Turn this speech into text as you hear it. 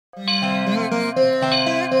రక్త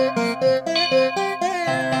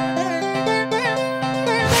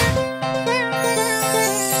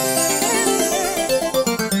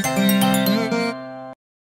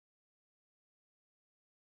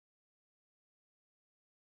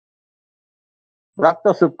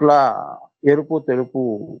శుక్ల, ఎరుపు తెలుపు.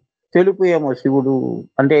 తెలుపు ఏమో శివుడు,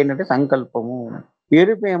 అంటే ఏంటంటే సంకల్పము.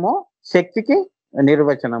 ఎరుపు ఏమో శక్తికి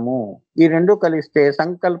నిర్వచనము. ఈ రెండు కలిస్తే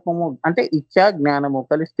సంకల్పము అంటే ఇచ్చా జ్ఞానము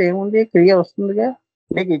కలిస్తే ఏముంది, క్రియ వస్తుందిగా.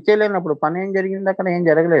 నీకు ఇచ్చే లేనప్పుడు పని ఏం జరిగింది, అక్కడ ఏం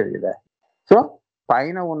జరగలేదు కదా. సో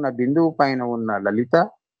పైన ఉన్న బిందువు పైన ఉన్న లలిత,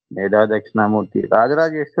 మేధా దక్షిణామూర్తి,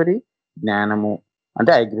 రాజరాజేశ్వరి జ్ఞానము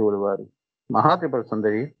అంటే ఐగ్రీవుల వారు, మహాత్రిపుర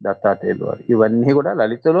సుందరి దత్తాత్రేయులు వారు, ఇవన్నీ కూడా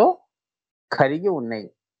లలితలో కరిగి ఉన్నాయి.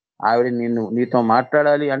 ఆవిడ నీతో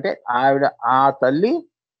మాట్లాడాలి అంటే ఆవిడ ఆ తల్లి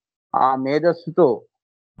ఆ మేధస్సుతో,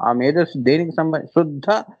 ఆ మేధస్సు దేనికి సంబంధించి శుద్ధ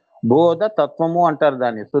బోధ తత్వము అంటారు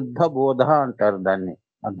దాన్ని, శుద్ధ బోధ అంటారు దాన్ని.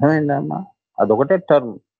 అర్థమైందమ్మా? అదొకటే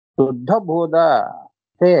టర్మ్. శుద్ధ బోధ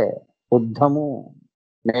అంటే శుద్ధము.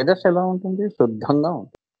 మేధస్సు ఎలా ఉంటుంది? శుద్ధంగా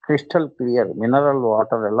ఉంటుంది, క్రిస్టల్ క్లియర్. మినరల్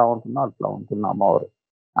వాటర్ ఎలా ఉంటుందో అట్లా ఉంటుంది అమ్మవారు.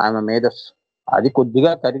 ఆమె మేధస్సు అది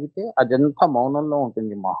కొద్దిగా కరిగితే అదంతా మౌనంలో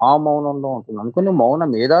ఉంటుంది, మహామౌనంలో ఉంటుంది. అనుకుని మౌన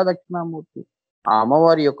మేధా దక్షిణామూర్తి, ఆ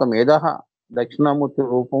అమ్మవారి యొక్క మేధా దక్షిణామూర్తి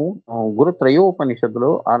రూపం గురు త్రయోపనిషత్తులో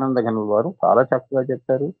ఆనందగనుల వారు చాలా చక్కగా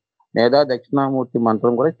చెప్పారు. మేధా దక్షిణామూర్తి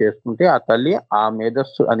మంత్రం కూడా చేసుకుంటే ఆ తల్లి ఆ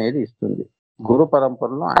మేధస్సు అనేది ఇస్తుంది. గురు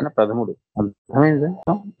పరంపరలో ఆయన ప్రథముడు. అర్థమైంది?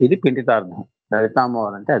 ఇది పిండితార్థం.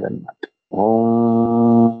 లలితామ్మవారు అంటే అదన్నమాట.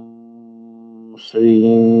 ఓం శ్రీ.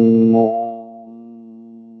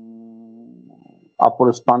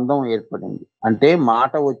 అప్పుడు స్పందం ఏర్పడింది. అంటే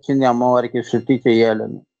మాట వచ్చింది అమ్మవారికి శృతి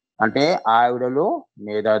చేయాలని. అంటే ఆవిడలో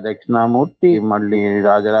మేధా దక్షిణామూర్తి, మళ్ళీ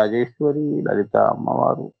రాజరాజేశ్వరి, లలిత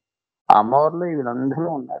అమ్మవారు, ఆ అమ్మవారిలో వీళ్ళందరూ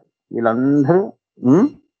ఉన్నారు. వీళ్ళందరూ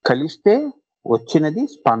కలిస్తే వచ్చినది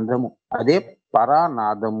స్పందము. అదే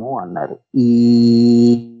పరానాదము అన్నారు. ఈ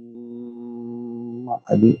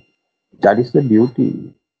అది దట్ ఈస్ ద బ్యూటీ.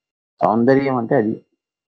 సౌందర్యం అంటే అది.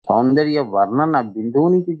 సౌందర్య వర్ణన బిందువు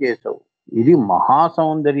నుంచి చేసావు. ఇది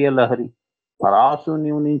మహాసౌందర్య లహరి.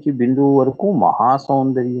 పరాశూన్యం నుంచి బిందువు వరకు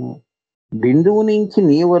మహాసౌందర్యం, బిందువు నుంచి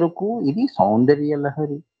నీ వరకు ఇది సౌందర్య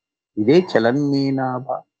లహరి. ఇదే చలన్మీనాభ.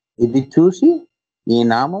 ఇది చూసి ఈ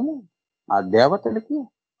నామము ఆ దేవతలకి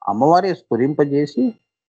అమ్మవారే స్ఫురింపజేసి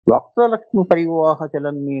వక్రలక్ష్మి పరివాహ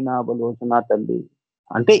చలన్మీనాభలోచన తల్లి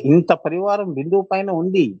అంటే ఇంత పరివారం బిందువు పైన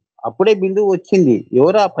ఉంది. అప్పుడే బిందువు వచ్చింది.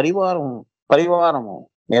 ఎవరా పరివారము?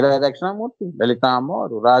 మేధా దక్షిణామూర్తి, లలిత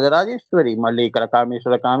అమ్మవారు, రాజరాజేశ్వరి, మళ్ళీ ఇక్కడ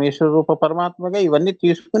కామేశ్వర రూప పరమాత్మగా ఇవన్నీ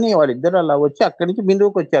తీసుకుని వాళ్ళిద్దరు అలా వచ్చి అక్కడి నుంచి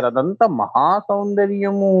బిందువుకి వచ్చారు. అదంతా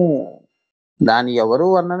మహాసౌందర్యము. దాన్ని ఎవరు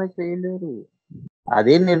వర్ణన చేయలేరు.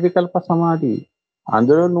 అదే నిర్వికల్ప సమాధి.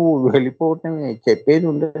 అందులో నువ్వు వెళ్ళిపోవటమే, చెప్పేది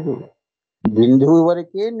ఉండదు. బిందువు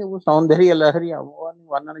వరకే నువ్వు సౌందర్య లహరి అమ్మవారిని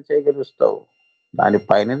వర్ణన చేయగలుగుతావు, దాని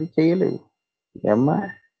పైనది చేయలేవు. ఏమ్మా,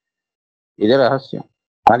 ఇదే రహస్యం.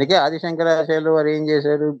 అందుకే ఆదిశంకరాచార్యులు వారు ఏం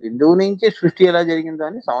చేశారు, బిందువు నుంచి సృష్టి ఎలా జరిగిందో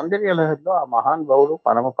అని సౌందర్య లహరిలో ఆ మహాన్ భావుడు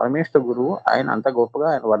పరమేశ్వర గురువు ఆయన అంత గొప్పగా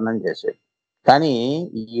ఆయన వర్ణన చేశాడు. కానీ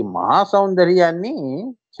ఈ మహాసౌందర్యాన్ని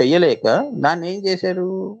చెయ్యలేక దాన్ని ఏం చేశారు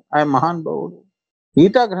ఆయన మహాన్ భావుడు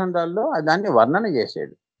గీతా గ్రంథాల్లో దాన్ని వర్ణన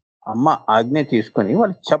చేశాడు. అమ్మ ఆజ్ఞ తీసుకొని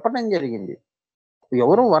వాళ్ళు చెప్పడం జరిగింది.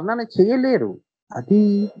 ఎవరు వర్ణన చేయలేరు. అది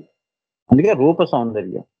అందుకే రూప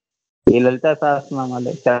సౌందర్యం. ఈ లలితా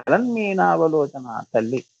సహస్రనామాలే చలన్మీనావలోచన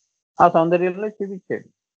తల్లి ఆ సౌందర్యంలో చూపించాడు.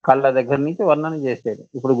 కళ్ళ దగ్గర నుంచి వర్ణన చేశాడు.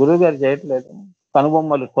 ఇప్పుడు గురువు గారు చేయట్లేదు.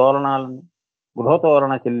 కనుబొమ్మలు తోరణాలని,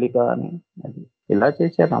 గృహతోరణ చెల్లిక అని అది ఇలా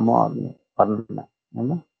చేశారు అమ్మవారిని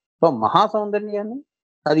వర్ణన. సో మహాసౌందర్యాన్ని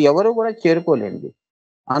అది ఎవరు కూడా చేరుకోలేండి.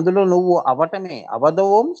 అందులో నువ్వు అవటమే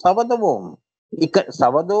అవధవం సవధవం. ఇక్కడ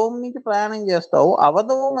సవధవం నుంచి ప్రయాణం చేస్తావు,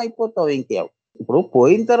 అవధవం అయిపోతావు. ఇంకేవు ఇప్పుడు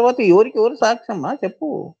పోయిన తర్వాత ఎవరు సాక్ష్యమ్మా చెప్పు.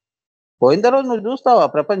 పోయిన తర్వాత నువ్వు చూస్తావా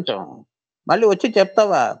ప్రపంచం, మళ్ళీ వచ్చి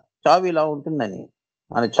చెప్తావా చావు ఇలా ఉంటుందని.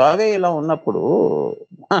 మన చావే ఇలా ఉన్నప్పుడు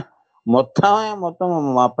మొత్తం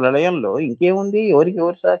మా ప్రళయంలో ఇంకేముంది,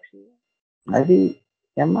 ఎవరు సాక్షి? అది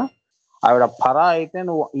ఏమ్మా, ఆవిడ పర అయితే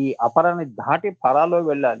నువ్వు ఈ అపరాన్ని దాటి పరాలో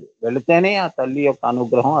వెళ్ళాలి. వెళితేనే ఆ తల్లి యొక్క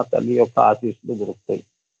అనుగ్రహం, ఆ తల్లి యొక్క ఆశీస్సులు దొరుకుతాయి.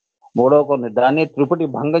 మూడో కొన్ని దాన్ని త్రిపుటి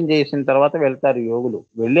భంగం చేసిన తర్వాత వెళ్తారు యోగులు,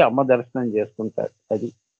 వెళ్ళి అమ్మ దర్శనం చేసుకుంటారు.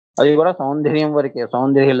 అది కూడా సౌందర్యం వరకే,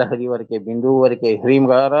 సౌందర్య లహరి వరకే, బిందువు వరకే. హ్రీం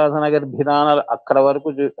ఆరాధన గర్భిరాణాలు అక్కడ వరకు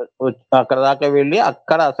అక్కడ దాకా వెళ్ళి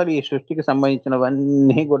అక్కడ అసలు ఈ సృష్టికి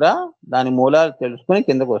సంబంధించినవన్నీ కూడా దాని మూలాలు తెలుసుకుని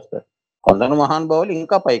కిందకు వస్తారు. కొందరు మహానుభావులు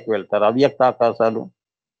ఇంకా పైకి వెళ్తారు. అవ్యక్త ఆకాశాలు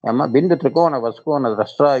బిందు త్రికోణ వసుకోణ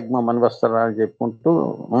ద్రష్టాయుగ్మ మన్వస్త్ర అని చెప్పుకుంటూ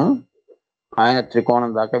ఆయన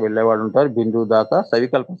త్రికోణం దాకా వెళ్ళేవాళ్ళు ఉంటారు. బిందువు దాకా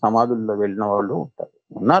సవికల్ప సమాధుల్లో వెళ్ళిన వాళ్ళు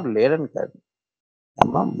ఉంటారు. లేరని కాదు.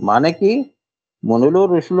 అమ్మా మనకి మునులు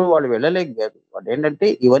ఋషులు వాళ్ళు వెళ్ళలేక కాదు. వాళ్ళు ఏంటంటే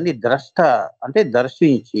ఇవన్నీ అంటే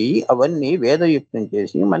దర్శించి అవన్నీ వేదయుక్తం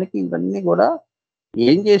చేసి మనకి ఇవన్నీ కూడా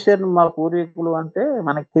ఏం చేశారు మా పూర్వీకులు అంటే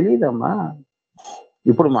మనకు తెలియదమ్మా.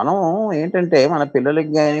 ఇప్పుడు మనం ఏంటంటే మన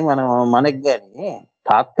పిల్లలకి గాని, మనకి గాని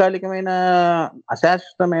తాత్కాలికమైన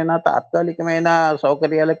తాత్కాలికమైన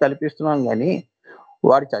సౌకర్యాలే కల్పిస్తున్నాం గానీ,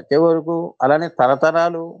 వాడు చచ్చే వరకు అలానే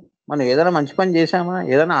తరతరాలు మనం ఏదైనా మంచి పని చేశామా?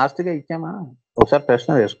 ఏదైనా ఆస్తిగా ఇచ్చామా? ఒకసారి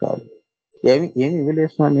ప్రశ్న వేసుకోవాలి. ఏమి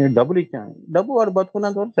ఇవ్వలేదు స్వామి, డబ్బులు ఇచ్చాను. డబ్బు వాడు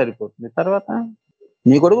బతుకున్నంత వరకు సరిపోతుంది. తర్వాత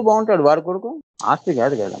నీ కొడుకు బాగుంటాడు, వాడి కొడుకు ఆస్తి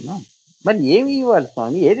కాదు కదమ్మా. మరి ఏమి ఇవ్వాలి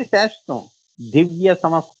స్వామి? ఏది శాశ్వతం? దివ్య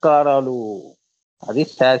సంస్కారాలు, అది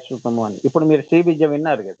శాశ్వతము అని. ఇప్పుడు మీరు శ్రీ విద్య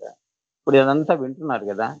విన్నారు కదా, ఇప్పుడు ఇదంతా వింటున్నారు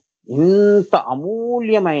కదా, ఇంత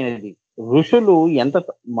అమూల్యమైనది. ఋషులు ఎంత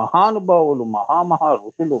మహానుభావులు, మహా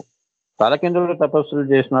ఋషులు తలకిందులు తపస్సులు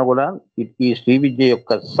చేసినా కూడా ఈ శ్రీ విద్య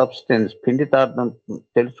యొక్క సబ్స్టెన్స్ పిండితార్థం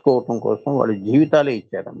తెలుసుకోవటం కోసం వాళ్ళ జీవితాలే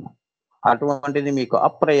ఇచ్చారమ్మా. అటువంటిది మీకు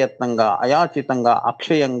అప్రయత్నంగా, అయాచితంగా,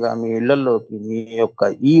 అక్షయంగా మీ ఇళ్లలోకి మీ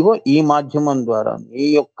యొక్క ఈ మాధ్యమం ద్వారా మీ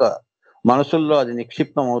యొక్క మనసుల్లో అది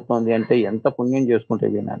నిక్షిప్తం అవుతోంది అంటే ఎంత పుణ్యం చేసుకుంటే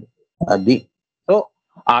వినాలి అది. సో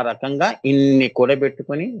ఆ రకంగా ఇన్ని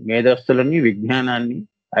కూడబెట్టుకొని మేధస్సులని, విజ్ఞానాన్ని,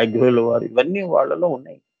 అగ్రుల వారు ఇవన్నీ వాళ్ళలో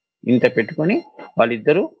ఉన్నాయి. ఇంత పెట్టుకొని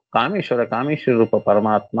వాళ్ళిద్దరూ కామేశ్వర రూప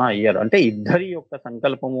పరమాత్మ అయ్యారు. అంటే ఇద్దరి యొక్క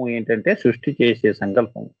సంకల్పము ఏంటంటే సృష్టి చేసే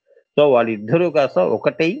సంకల్పం. సో వాళ్ళిద్దరూ కాస్త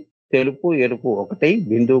ఒకటై తెలుపు ఎరుపు ఒకటై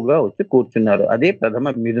బిందువుగా వచ్చి కూర్చున్నారు. అదే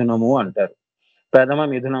ప్రథమ మిథునము అంటారు. ప్రథమ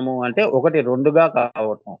మిథునము అంటే ఒకటి రెండుగా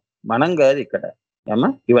కావటం. మనం కాదు ఇక్కడ ఏమా,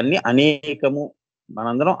 ఇవన్నీ అనేకము.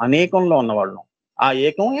 మనందరం అనేకంలో ఉన్నవాళ్ళం. ఆ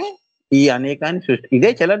ఏకమే ఈ అనేకాన్ని సృష్టి.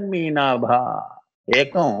 ఇదే చలన్మీనాభ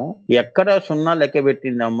ఏకం. ఎక్కడ సున్నా లెక్క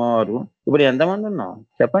పెట్టింది అమ్మవారు. ఇప్పుడు ఎంతమంది ఉన్నాం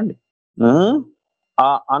చెప్పండి. ఆ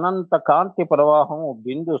అనంత కాంతి ప్రవాహం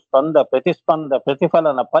బిందు స్పంద ప్రతిస్పంద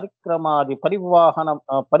ప్రతిఫలన పరిక్రమాది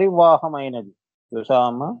పరివాహమైనది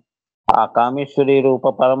చూసామా. ఆ కామేశ్వరి రూప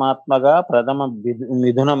పరమాత్మగా ప్రథమ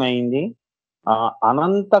మిథునమైంది. ఆ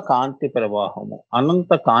అనంత కాంతి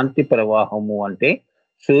ప్రవాహము అంటే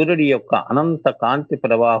సూర్యుడి యొక్క అనంత కాంతి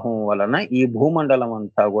ప్రవాహం వలన ఈ భూమండలం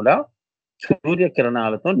అంతా కూడా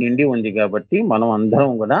సూర్యకిరణాలతో నిండి ఉంది కాబట్టి మనం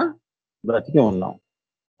అందరం కూడా బ్రతికి ఉన్నాం.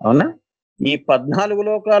 అవునా? ఈ 14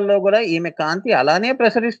 లోకాల్లో కూడా ఈమె కాంతి అలానే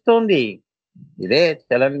ప్రసరిస్తోంది. ఇదే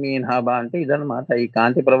చలన్మీనాభ అంటే ఇదన్నమాట. ఈ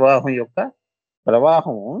కాంతి ప్రవాహం యొక్క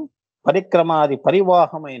ప్రవాహం పరిక్రమాది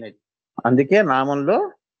పరివాహమైనది. అందుకే నామంలో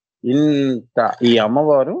ఇంత ఈ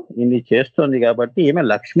అమ్మవారు ఇన్ని చేస్తుంది కాబట్టి ఈమె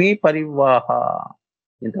లక్ష్మీ పరివాహ.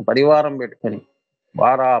 ఇంత పరివారం పెట్టుకొని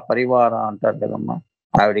పరివార అంటారు కదమ్మా.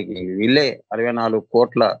 ఆవిడికి వీళ్ళే 64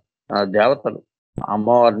 కోట్ల దేవతలు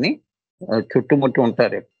అమ్మవారిని చుట్టుముట్టి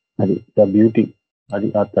ఉంటారు. అది ద బ్యూటీ. అది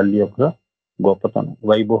ఆ తల్లి యొక్క గొప్పతనం,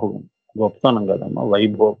 వైభోగం. గొప్పతనం కదమ్మా,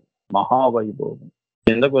 వైభోగం, మహావైభోగం.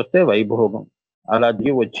 కిందకు వస్తే వైభోగం. అలా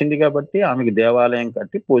దిగి వచ్చింది కాబట్టి ఆమెకి దేవాలయం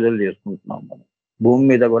కట్టి పూజలు చేసుకుంటున్నాం మనం. భూమి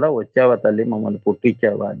మీద కూడా వచ్చావా తల్లి, మమ్మల్ని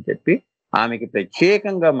పుట్టించావా అని చెప్పి ఆమెకి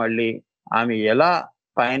ప్రత్యేకంగా మళ్ళీ ఆమె ఎలా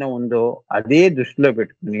పైన ఉందో అదే దృష్టిలో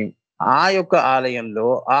పెట్టుకుని ఆ యొక్క ఆలయంలో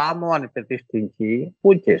ఆ అమ్మవారిని ప్రతిష్ఠించి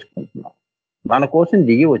పూజ చేసుకుంటున్నాం. మన కోసం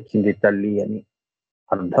దిగి వచ్చింది తల్లి అని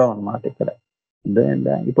అర్థం అన్నమాట ఇక్కడ.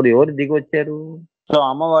 అర్థమైందా? ఇప్పుడు ఎవరు దిగి వచ్చారు? సో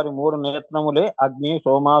అమ్మవారి 3 నేత్రములే అగ్ని,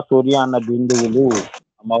 సోమ, సూర్య అన్న బిందువులు.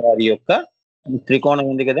 అమ్మవారి యొక్క త్రికోణం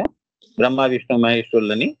ఉంది కదా, బ్రహ్మ విష్ణు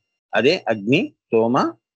మహేశ్వరులని. అదే అగ్ని, సోమ,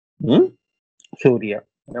 సూర్య.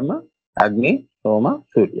 బ్రహ్మ, అగ్ని, సోమ,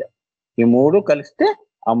 సూర్య. ఈ 3 కలిస్తే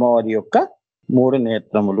అమ్మవారి యొక్క 3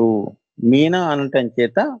 నేత్రములు. మీనా అనటం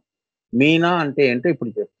చేత, మీనా అంటే ఏంటో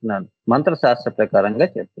ఇప్పుడు చెప్తున్నాను, మంత్రశాస్త్ర ప్రకారంగా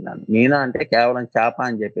చెప్తున్నాను. మీనా అంటే కేవలం చేప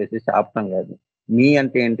అని చెప్పేసి శాపం కాదు. మీ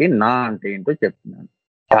అంటే ఏంటి, నా అంటే ఏంటో చెప్తున్నాను.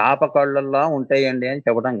 చేప కళ్ళల్లా ఉంటాయండి అని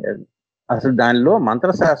చెప్పడం కాదు, అసలు దానిలో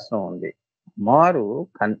మంత్రశాస్త్రం ఉంది. అమ్మవారు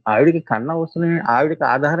ఆవిడికి కన్ను అవసరం. ఆవిడికి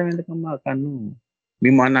ఆధారం ఎందుకమ్మా కన్ను?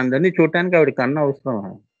 మిమ్మల్ని అందరినీ చూడటానికి ఆవిడ కన్ను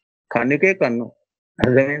అవసరమా? కన్నుకే కన్ను.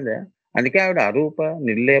 అర్థమైందా? అందుకే ఆవిడ అరూప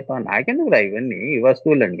నిర్లేప. నాకెందుకురా ఇవన్నీ, ఈ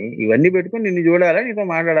వస్తువులన్నీ, ఇవన్నీ పెట్టుకుని నిన్ను చూడాలా, నీతో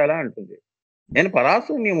మాట్లాడాలా అంటుంది. నేను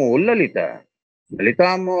పరాసు, మేము ఉల్లలిత లలిత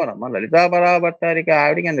అమ్మవారమ్మ, లలితా పరాభట్టారికి.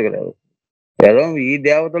 ఆవిడికి ఎందుకు రావు? ఏదో ఈ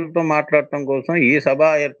దేవతలతో మాట్లాడటం కోసం, ఈ సభ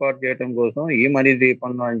ఏర్పాటు చేయటం కోసం, ఈ మణి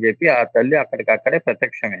దీపంలో అని చెప్పి ఆ తల్లి అక్కడికక్కడే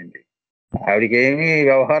ప్రత్యక్షమైంది. ఆవిడికి ఏమీ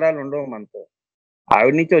వ్యవహారాలు ఉండవు మనతో.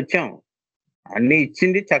 ఆవిడ నుంచి వచ్చాం, అన్ని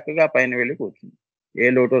ఇచ్చింది, చక్కగా పైన వెళ్ళి కూర్చుంది. ఏ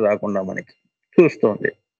లోటు రాకుండా మనకి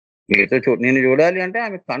చూస్తోంది. మీతో నేను చూడాలి అంటే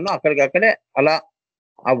ఆమె కన్ను అక్కడికక్కడే అలా.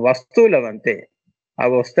 ఆ వస్తువులు అవంతే,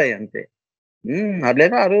 అవి వస్తాయి అంతే.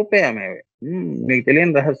 అట్లేదో అరూపే ఆమె. మీకు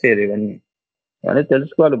తెలియని రహస్యాలు ఇవన్నీ. కానీ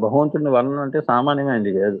తెలుసుకోవాలి. భగవంతుడిని వర్ణన అంటే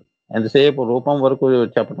సామాన్యమైనది కాదు. ఎంతసేపు రూపం వరకు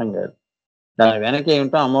చెప్పటం కాదు. దాని వెనక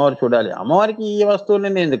ఏమిటో అమ్మవారు చూడాలి. అమ్మవారికి ఈ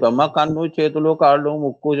వస్తువులన్నీ ఎందుకు అమ్మ? కన్ను, చేతులు, కాళ్ళు,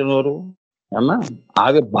 ముక్కు, నోరు అమ్మా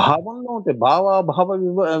అవి భావంలో ఉంటాయి. భావాభావ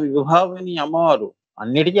విభావిని అమ్మవారు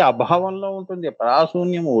అన్నిటికీ అభావంలో ఉంటుంది.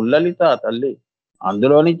 పరాశూన్యము ఉల్లలిత తల్లి.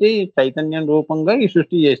 అందులోనికి చైతన్యం రూపంగా ఈ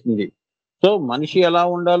సృష్టి చేసింది. సో మనిషి ఎలా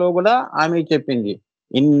ఉండాలో కూడా ఆమె చెప్పింది.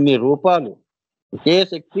 ఇన్ని రూపాలు, ఒకే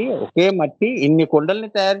శక్తి, ఒకే మట్టి, ఇన్ని కొండల్ని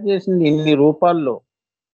తయారు చేసింది ఇన్ని రూపాల్లో.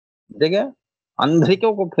 అంతేగా అందరికీ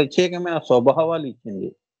ఒక ప్రత్యేకమైన స్వభావాలు ఇచ్చింది.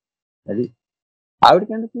 అది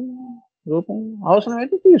ఆవిడకి ఎందుకు రూపం?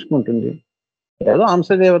 అవసరమైతే తీసుకుంటుంది. ఏదో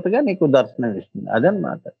అంశదేవతగా నీకు దర్శనం ఇస్తుంది.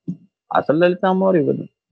 అదనమాట. అసలు లలిత అమ్మవారు ఇవ్వదు.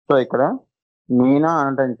 సో ఇక్కడ మీనా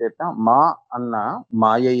అనటం చేత మా అన్న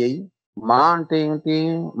మాయయ్యి. మా అంటే ఏమిటి?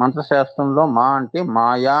 మంత్రశాస్త్రంలో మా అంటే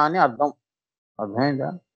మాయా అని అర్థం. అర్థమైందా?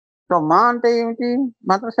 సో మా అంటే ఏమిటి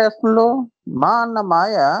మంత్రశాస్త్రంలో? మా అన్న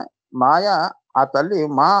మాయ, మాయ ఆ తల్లి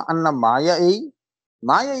మా అన్న మాయ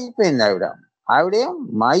అయిపోయింది ఆవిడ. ఆవిడే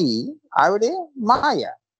మాయి, ఆవిడే మాయ.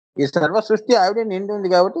 ఈ సర్వ సృష్టి ఆవిడే నిండి ఉంది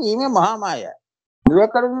కాబట్టి ఈమె మహామాయ.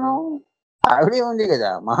 నువ్వెక్కడున్నావు? ఆవిడే ఉంది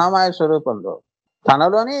కదా మహామాయ స్వరూపంలో.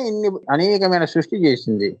 తనలోనే ఇన్ని అనేకమైన సృష్టి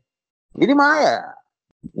చేసింది. ఇది మాయ.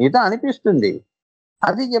 ఇదో అనిపిస్తుంది.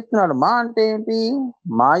 అది చెప్తున్నాడు. మా అంటే ఏంటి?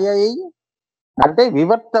 మాయ అంటే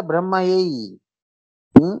వివర్త బ్రహ్మయ్యి.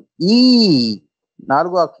 ఈ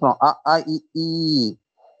 4వ అక్షరం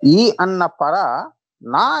ఈ అన్న పర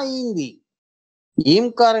నా అయింది.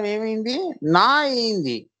 ఈంకారం ఏమైంది? నా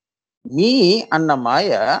అయింది. మీ అన్న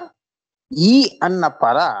మాయ, ఈ అన్న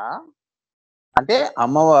పర అంటే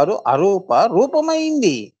అమ్మవారు అరూప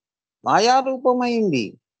రూపమైంది, మాయా రూపమైంది.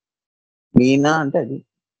 మీనా అంటే అది.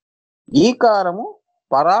 ఈకారము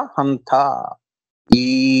పరహంత.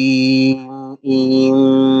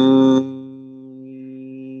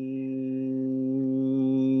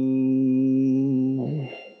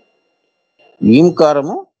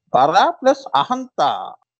 ఈంకారము పర ప్లస్ అహంత.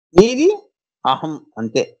 నీది అహం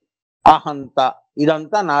అంతే. అహంత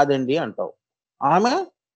ఇదంతా నాదండి అంటావు. ఆమె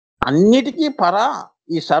అన్నిటికీ పర.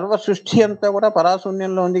 ఈ సర్వ సృష్టి అంతా కూడా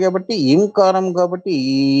పరాశూన్యంలో ఉంది కాబట్టి ఈంకారం, కాబట్టి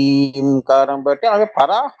ఈంకారం బట్టి ఆమె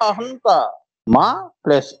పరాహంత. మా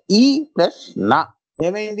ప్లస్ ఈ ప్లస్ నా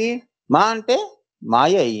ఏమైంది? మా అంటే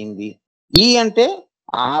మాయ అయ్యింది. ఈ అంటే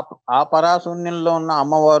ఆ పరాశూన్యంలో ఉన్న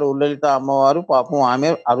అమ్మవారు, లలిత అమ్మవారు పాపం ఆమె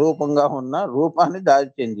అరూపంగా ఉన్న రూపాన్ని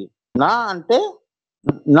దాల్చింది. నా అంటే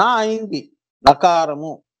నా అయింది,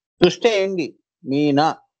 నకారము, సృష్టి అయింది మీనా.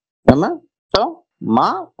 సో మా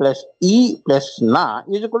ప్లస్ ఈ ప్లస్ నా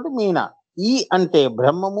ఈజ్వల్ టు మీనా. ఈ అంటే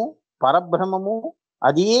బ్రహ్మము, పరబ్రహ్మము.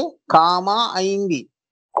 అది కామ అయింది,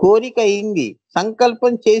 కోరిక అయింది,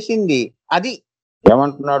 సంకల్పం చేసింది. అది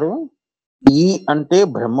ఏమంటున్నాడు? ఈ అంటే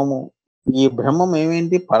బ్రహ్మము. ఈ బ్రహ్మం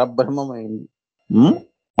ఏమైంది? పరబ్రహ్మం అయింది.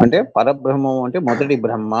 అంటే పరబ్రహ్మం అంటే మొదటి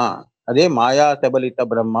బ్రహ్మ. అదే మాయా సబలిత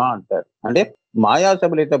బ్రహ్మ అంటారు. అంటే మాయా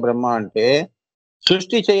సబలిత బ్రహ్మ అంటే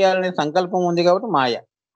సృష్టి చేయాలనే సంకల్పం ఉంది కాబట్టి మాయ.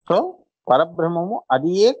 సో పరబ్రహ్మము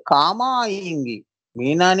అది కామ అయింది.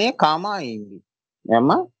 మీనానే కామ అయింది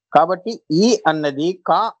ఏమ్మా. కాబట్టి ఈ అన్నది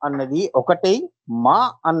కా అన్నది ఒకటై మా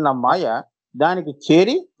అన్న మాయ దానికి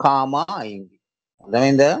చేరి కామ అయింది.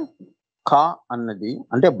 అర్థమైందా? కా అన్నది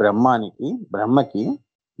అంటే బ్రహ్మకి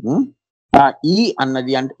ఈ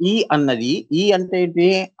అన్నది అంటే ఈ అంటే ఏంటి?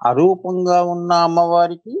 అరూపంగా ఉన్న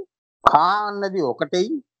అమ్మవారికి కా అన్నది ఒకటై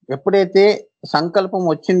ఎప్పుడైతే సంకల్పం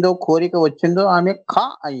వచ్చిందో, కోరిక వచ్చిందో ఆమె కా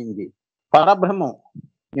అయింది. పరబ్రహ్మం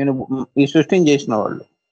నేను ఈ సృష్టిని చేసిన వాళ్ళు.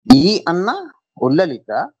 ఈ అన్న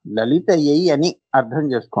ఉల్లలిత, లలిత అయ్యి అని అర్థం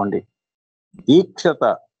చేసుకోండి. ఈక్షత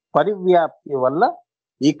పరివ్యాప్తి వల్ల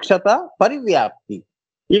ఈక్షత పరివ్యాప్తి.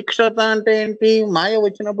 ఈక్షత అంటే ఏంటి? మాయ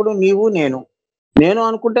వచ్చినప్పుడు నీవు నేను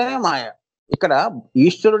అనుకుంటేనే మాయ. ఇక్కడ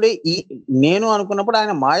ఈశ్వరుడే నేను అనుకున్నప్పుడు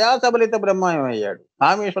ఆయన మాయా సబలిత బ్రహ్మయం అయ్యాడు.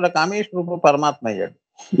 కామేశ్వర పరమాత్మ అయ్యాడు.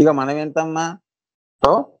 ఇక మనం ఎంతమ్మా?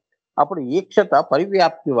 సో అప్పుడు ఈక్షత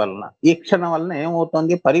పరివ్యాప్తి వలన, ఈక్షణ వలన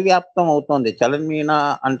ఏమవుతుంది? పరివ్యాప్తం అవుతుంది. చలన్మీన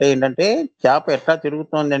అంటే ఏంటంటే చేప ఎట్లా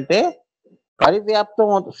తిరుగుతోంది అంటే పరివ్యాప్తం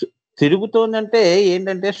తిరుగుతోందంటే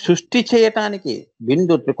ఏంటంటే సృష్టి చేయటానికి.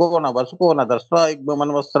 బిందు త్రికోణ వసుకోణ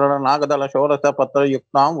దర్శయుగ్మన్వస్త్రణ నాగదళ షోరస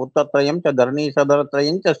పత్రయుక్తాం ఉత్తత్రయం చ ధరణీ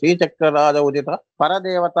సదరత్రయం చ శ్రీచక్రరాజ ఉదిత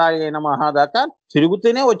పరదేవతాయ నమః దాకా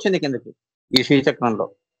తిరుగుతూనే వచ్చింది కిందకి ఈ శ్రీచక్రంలో.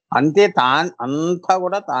 అంతే అంతా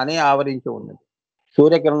కూడా తానే ఆవరించి ఉన్నది.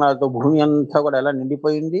 సూర్యకిరణాలతో భూమి అంతా కూడా ఎలా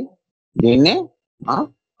నిండిపోయింది. దీన్నే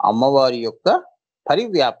అమ్మవారి యొక్క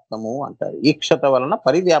పరివ్యాప్తము అంటారు. ఈక్షత వలన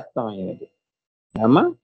పరివ్యాప్తమైనది అమ్మా.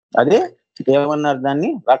 అదే ఏమన్నారు దాన్ని?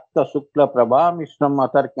 రక్త శుక్ల ప్రభా మిశ్రం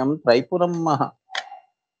అతర్క్యం త్రైపురం మహా.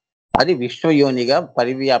 అది విశ్వయోనిగా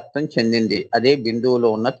పరివ్యాప్తం చెందింది. అదే బిందువులో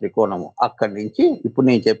ఉన్న త్రికోణము. అక్కడి నుంచి ఇప్పుడు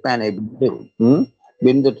నేను చెప్పాను బిందువు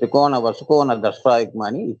బిందు త్రికోణ వసుకోణ దర్శాయుగ్మ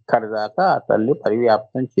అని ఇక్కడ దాకా ఆ తల్లి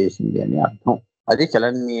పరివ్యాప్తం చేసింది అని అర్థం. అది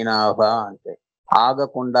చలన్మీనాభ అంటే.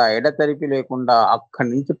 ఆగకుండా ఎడతెరిపి లేకుండా అక్కడి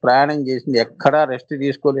నుంచి ప్రయాణం చేసింది. ఎక్కడా రెస్ట్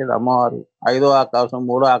తీసుకోలేదు అమ్మవారు. 5వ ఆకాశం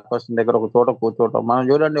 3వ ఆకాశం దగ్గర ఒక చోట కూర్చోవటం. మనం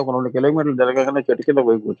చూడండి, ఒక 2 కిలోమీటర్లు జరగగానే చెట్టు కింద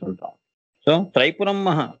పోయి కూర్చుంటాం. సో త్రైపురమ్మ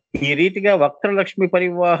ఈ రీతిగా వక్రలక్ష్మి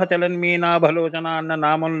పరివాహ చలన్మీనాభలోచన అన్న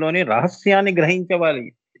నామంలోని రహస్యాన్ని గ్రహించవాలి.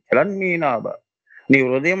 చలన్మీనాభ, నీ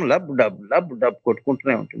హృదయం లబ్ డబ్ లబ్ డబ్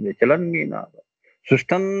కొట్టుకుంటూనే ఉంటుంది. చలన్మీనాభ,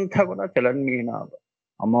 సృష్టంతా కూడా చలన్మీనాభ.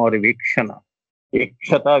 అమ్మవారి వీక్షణ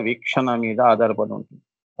మీద ఆధారపడి ఉంటుంది.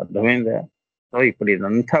 అర్థమైందా? సో ఇప్పుడు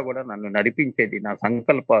ఇదంతా కూడా నన్ను నడిపించేది నా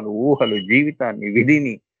సంకల్పాలు, ఊహలు, జీవితాన్ని,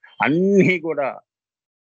 విధిని అన్నీ కూడా.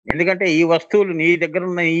 ఎందుకంటే ఈ వస్తువులు, నీ దగ్గర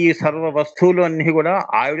ఉన్న ఈ సర్వ వస్తువులు అన్నీ కూడా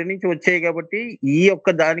ఆవిడ నుంచి వచ్చాయి కాబట్టి ఈ యొక్క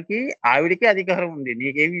దానికి ఆవిడకే అధికారం ఉంది,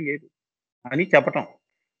 నీకేమీ లేదు అని చెప్పటం.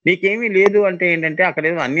 నీకేమీ లేదు అంటే ఏంటంటే అక్కడ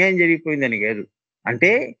ఏదో అన్యాయం జరిగిపోయిందని కాదు.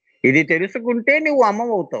 అంటే ఇది తెలుసుకుంటే నువ్వు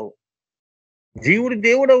అమ్మవుతావు, జీవుడు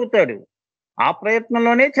దేవుడు అవుతాడు. ఆ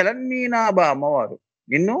ప్రయత్నంలోనే చలన్మీనాభ అమ్మవారు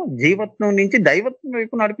నిన్ను జీవత్వం నుంచి దైవత్వం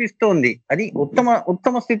వైపు నడిపిస్తోంది. అది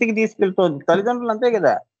ఉత్తమ స్థితికి తీసుకెళ్తోంది. తల్లిదండ్రులు అంతే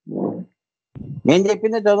కదా, నేను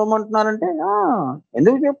చెప్పిందే చదవమంటున్నారంటే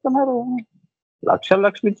ఎందుకు చెప్తున్నారు?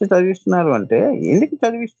 లక్షలు ఇచ్చి చదివిస్తున్నారు అంటే ఎందుకు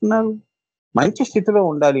చదివిస్తున్నారు? మంచి స్థితిలో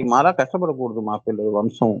ఉండాలి, మాలా కష్టపడకూడదు మా పిల్లలు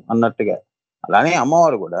వంశం అన్నట్టుగా. అలానే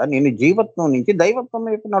అమ్మవారు కూడా నిన్ను జీవత్వం నుంచి దైవత్వం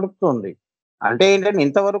వైపు నడుపుతోంది. అంటే ఏంటంటే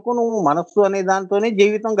ఇంతవరకు నువ్వు మనస్సు అనే దాంతోనే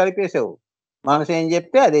జీవితం గడిపేశావు. మనసు ఏం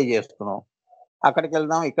చెప్తే అదే చేస్తున్నావు. అక్కడికి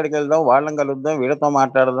వెళ్దాం, ఇక్కడికి వెళ్దాం, వాళ్ళని కలుద్దాం, వీళ్ళతో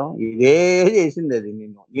మాట్లాడదాం, ఇదే చేసింది అది.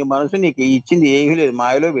 నిన్ను, ఈ మనసు నీకు ఇచ్చింది ఏమీ లేదు,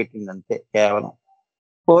 మాయలో పెట్టింది అంతే కేవలం.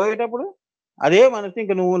 పోయేటప్పుడు అదే మనసు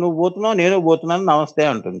ఇంక నువ్వు పోతున్నావు, నేను పోతున్నాను, నమస్తే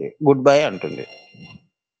అంటుంది, గుడ్ బై అంటుంది.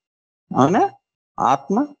 అవునా?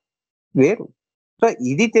 ఆత్మ వేరు. సో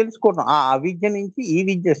ఇది తెలుసుకోవటం. ఆ అవిద్య నుంచి ఈ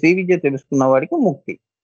విద్య, శ్రీ విద్య తెలుసుకున్న వాడికి ముక్తి.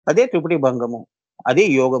 అదే త్రిపుటి భంగము, అదే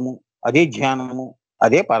యోగము, అదే ధ్యానము,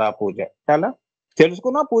 అదే పరాపూజ. చాలా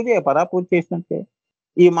తెలుసుకున్న పూజే, పరాపూజ చేసినట్టే.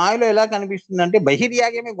 ఈ మాయలో ఎలా కనిపిస్తుందంటే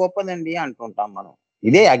బహిర్యాగమే గొప్పదండి అంటుంటాం మనం.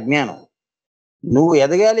 ఇదే అజ్ఞానం. నువ్వు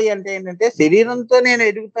ఎదగాలి అంటే ఏంటంటే శరీరంతో నేను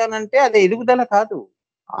ఎదుగుతానంటే అది ఎదుగుదల కాదు,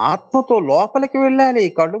 ఆత్మతో లోపలికి వెళ్ళాలి.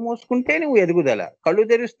 కళ్ళు మూసుకుంటే నువ్వు ఎదుగుదల, కళ్ళు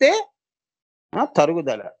తెరిస్తే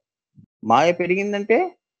తరుగుదల. మాయ పెరిగిందంటే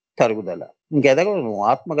తరుగుదల. ఇంకెదగవు, నువ్వు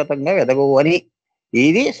ఆత్మగతంగా ఎదగవు అని.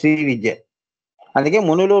 ఇది శ్రీ విద్య. అందుకే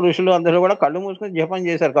మునులు ఋషులు అందరూ కూడా కళ్ళు మూసుకుని జపం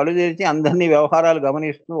చేశారు. కళ్ళు తెరిచి అందరినీ వ్యవహారాలు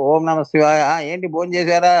గమనిస్తూ ఓం నమ శివాయ, ఏంటి భోజనం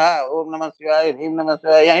చేశారా, ఓం నమ శివాయ, భీం నమ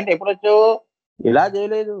శివాయ, ఏంటి ఎప్పుడు వచ్చావు? ఇలా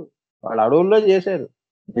చేయలేదు, వాళ్ళు అడవుల్లో చేశారు.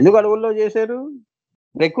 ఎందుకు అడవుల్లో చేశారు?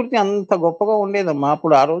 ప్రకృతి అంత గొప్పగా ఉండేదమ్మా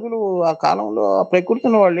అప్పుడు. ఆ రోజులు, ఆ కాలంలో ఆ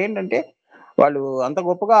ప్రకృతిని వాళ్ళు ఏంటంటే వాళ్ళు అంత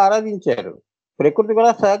గొప్పగా ఆరాధించారు. ప్రకృతి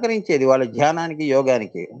కూడా సహకరించేది వాళ్ళ ధ్యానానికి,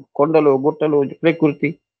 యోగానికి. కొండలు, గుట్టలు, ప్రకృతి.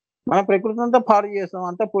 మన ప్రకృతి అంతా పాడు చేసాం,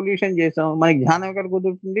 అంతా పొల్యూషన్ చేసాం. మనకి ధ్యానం ఎక్కడ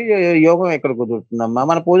కుదురుతుంది, యోగం ఎక్కడ కుదురుతుందమ్మా?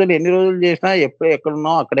 మన పూజలు ఎన్ని రోజులు చేసినా ఎప్పుడు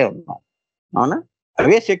ఎక్కడున్నాం అక్కడే ఉన్నాం. అవునా?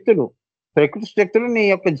 అవే శక్తులు, ప్రకృతి శక్తులు నీ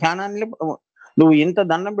యొక్క ధ్యానాన్ని. నువ్వు ఇంత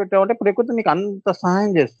దండం పెట్టావంటే ప్రకృతి నీకు అంత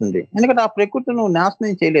సహాయం చేస్తుంది. ఎందుకంటే ఆ ప్రకృతి నువ్వు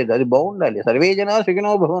నాశనం చేయలేదు, అది బాగుండాలి. సర్వే జనా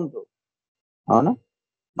సుఖినో భవంతు. అవునా?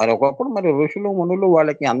 మరి ఒకప్పుడు మరి ఋషులు మునులు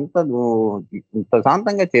వాళ్ళకి అంత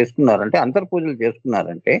ప్రశాంతంగా చేసుకున్నారంటే, అంతర్పూజలు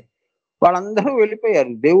చేసుకున్నారంటే వాళ్ళందరూ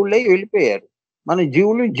వెళ్ళిపోయారు, దేవుళ్ళై వెళ్ళిపోయారు. మన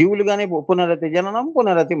జీవులుగానే పునరతి జననం,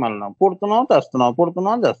 పునరతి మరణం. పుడుతున్నాం తెస్తున్నాం,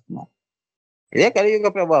 పుడుతున్నాం తెస్తున్నాం. ఇదే కలియుగ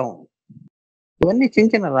ప్రభావం. ఇవన్నీ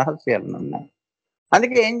చిన్న చిన్న రహస్యాలు ఉన్నాయి.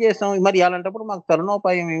 అందుకే ఏం చేస్తాం మరి అలాంటప్పుడు మాకు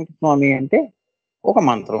తరుణోపాయం ఏమిటి స్వామి అంటే ఒక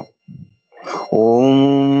మంత్రం. ఓం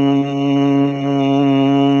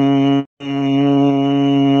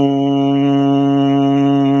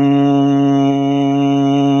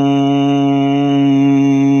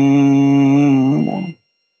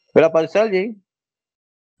ఇలా 10 సార్లు చేయి.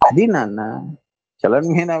 అది నాన్న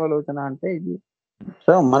చలన్మీనావలోచన అంటే ఇది.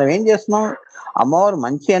 సో మనం ఏం చేస్తున్నాం, అమ్మవారు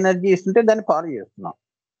మంచి ఎనర్జీ ఇస్తుంటే దాన్ని ఫాలో చేస్తున్నాం.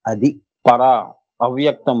 అది పరా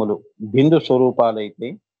అవ్యక్తములు బిందు స్వరూపాలైతే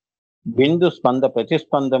బిందు స్పంద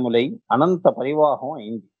ప్రతిస్పందములై అనంత పరివాహం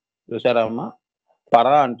అయింది. చూసారా అమ్మ? పర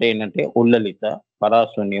అంటే ఏంటంటే ఉల్లలిత,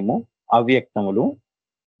 పరాశూన్యము, అవ్యక్తములు,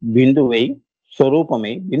 బిందువై,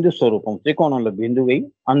 స్వరూపమై, బిందు స్వరూపం త్రికోణంలో బిందువై,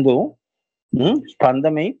 అందు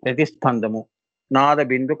స్పందమై ప్రతిస్పందము, నాద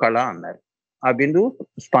బిందు కళ అన్నారు. ఆ బిందు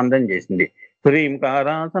స్పందన చేసింది.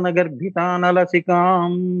 హ్రీంకారాసన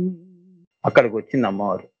గర్భితానలసికాం, అక్కడికి వచ్చింది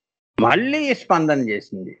అమ్మవారు. మళ్ళీ స్పందన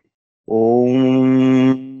చేసింది, ఓం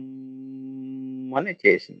అని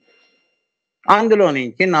చేసింది. అందులో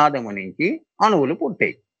నుంచి నాదము నుంచి అణువులు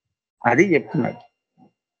పుట్టాయి. అది చెప్తున్నాడు.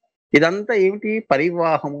 ఇదంతా ఏమిటి?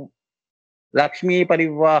 పరివాహము, లక్ష్మీ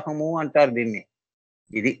పరివాహము అంటారు దీన్ని.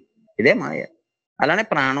 ఇదే మాయ. అలానే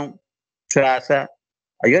ప్రాణం, శ్వాస,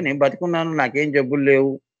 అయ్యో నేను బతికున్నాను, నాకేం జబ్బులు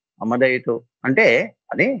లేవు అమ్మదయ్యతో అంటే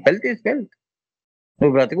అదే హెల్త్ ఈజ్ వెల్త్.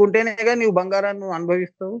 నువ్వు బ్రతికుంటేనేగా నువ్వు బంగారాన్ని నువ్వు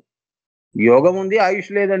అనుభవిస్తావు. యోగం ఉంది,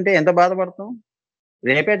 ఆయుష్ లేదంటే ఎంత బాధపడతావు?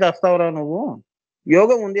 రేపే చస్తావురా నువ్వు.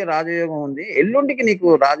 యోగం ఉంది, రాజయోగం ఉంది. ఎల్లుండికి నీకు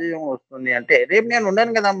రాజయోగం వస్తుంది అంటే, రేపు నేను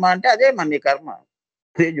ఉండను కదమ్మా అంటే అదే మరి నీ కర్మ.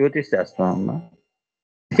 అదే జ్యోతిష్ శాస్త్రం అమ్మా.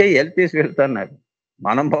 హెల్త్ తీసి వెళ్తున్నారు.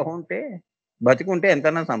 మనం బాగుంటే బతికుంటే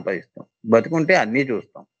ఎంతైనా సంపాదిస్తాం. బతికుంటే అన్నీ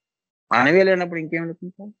చూస్తాం. మనమే లేనప్పుడు ఇంకేం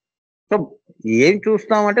అనుకుంటాం? సో, ఏం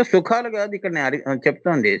చూస్తామంటే సుఖాలు కాదు ఇక్కడ నేను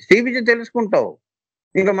చెప్తోంది. శ్రీ విద్య తెలుసుకుంటావు.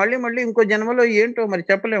 ఇంక మళ్ళీ మళ్ళీ ఇంకో జన్మలో ఏంటో మరి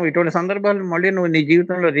చెప్పలేము. ఇటువంటి సందర్భాలు మళ్ళీ నువ్వు నీ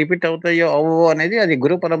జీవితంలో రిపీట్ అవుతాయో, అవ్వవో అనేది అది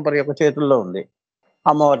గురు పరంపర యొక్క చేతుల్లో ఉంది.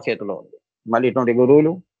 అమ్మవారి చేతిలో ఉంది. మళ్ళీ ఇటువంటి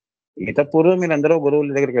గురువులు పూర్వం మీరందరూ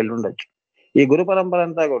గురువుల దగ్గరికి వెళ్ళుండొచ్చు. ఈ గురు పరంపర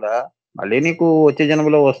అంతా కూడా మళ్ళీ నీకు వచ్చే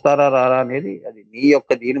జన్మలో వస్తారా రారా అనేది అది నీ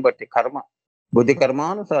యొక్క దీన్ని బట్టి కర్మ. బుద్ధి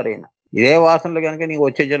కర్మానుసారేన. ఇదే వాసనలు గనుక నీకు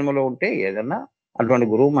వచ్చే జన్మలో ఉంటే ఏదన్నా అటువంటి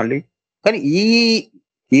గురువు మళ్ళీ కానీ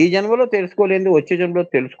ఈ జన్మలో తెలుసుకోలేనిది వచ్చే జన్మలో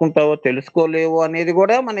తెలుసుకుంటావో, తెలుసుకోలేవో అనేది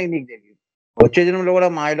కూడా మనకి నీకు తెలియదు. వచ్చే జన్మలో కూడా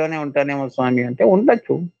మాయలోనే ఉంటానేమో స్వామి అంటే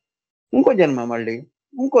ఉండొచ్చు. ఇంకో జన్మ మళ్ళీ,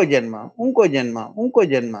 ఇంకో జన్మ, ఇంకో జన్మ, ఇంకో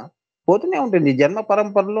జన్మ పోతూనే ఉంటుంది. జన్మ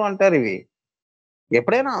పరంపరలు అంటారు ఇవి.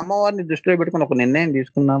 ఎప్పుడైనా అమ్మవారిని దృష్టిలో పెట్టుకొని ఒక నిర్ణయం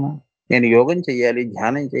తీసుకున్నామా? నేను యోగం చేయాలి,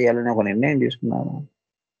 ధ్యానం చేయాలని ఒక నిర్ణయం తీసుకున్నామా?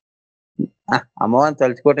 అమ్మవారిని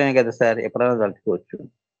తలుచుకోవటమే కదా సార్! ఎప్పుడైనా తలుచుకోవచ్చు.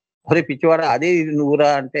 ఒరేయ్ పిచ్చివాడా అదే ఇది నువ్వురా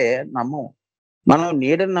అంటే నమ్మం. మనం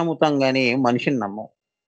నీడని నమ్ముతాం గానీ మనిషిని నమ్మం.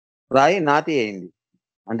 రాయి నాతి అయింది.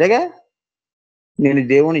 అంతేగా? నిన్ను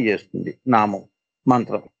దేవుడిని చేస్తుంది నామం,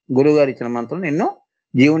 మంత్రం. గురువుగారు ఇచ్చిన మంత్రం నిన్ను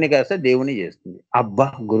జీవుని కాస్త దేవుడిని చేస్తుంది. అబ్బా!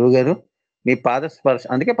 గురువుగారు మీ పాద స్పర్శ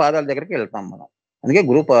అందుకే పాదాల దగ్గరికి వెళ్తాం మనం. అందుకే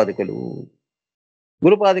గురు పాదుకలు.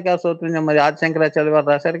 గురు పాదుకా స్తోత్రం మరి ఆది శంకరాచార్య వారు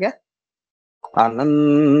రాశారుగా.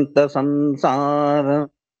 అనంత సంసార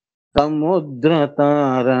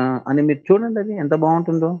సముద్రతార అని మీరు చూడండి అది ఎంత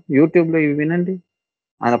బాగుంటుందో. యూట్యూబ్‌లో ఇవి వినండి.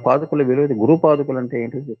 ఆయన పాదుకుల విలువ గురు పాదుకలు అంటే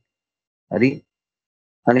ఏంటో అది.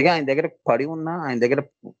 అందుకే ఆయన దగ్గర పడి ఉన్నా, ఆయన దగ్గర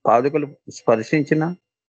పాదుకలు స్పర్శించిన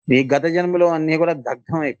మీ గత జన్మలో అన్నీ కూడా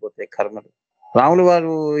దగ్ధం అయిపోతాయి కర్మలు. రాములు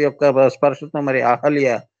వారు యొక్క స్పర్శతో మరి అహల్య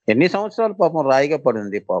ఎన్ని సంవత్సరాలు పాపం రాయిగా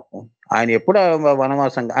పడింది పాపం. ఆయన ఎప్పుడు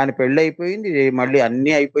వనవాసంగా ఆయన పెళ్ళైపోయింది. మళ్ళీ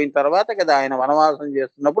అన్నీ అయిపోయిన తర్వాత కదా ఆయన వనవాసం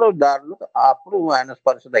చేస్తున్నప్పుడు దారిలో అప్పుడు ఆయన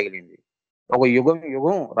స్పర్శ తగిలింది. ఒక యుగం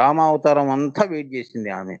యుగం రామావతారం అంతా వెయిట్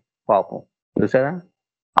చేసింది ఆమె పాపం. చూసారా?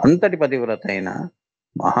 అంతటి పతివ్రత అయిన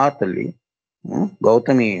మహాతల్లి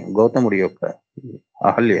గౌతముడి యొక్క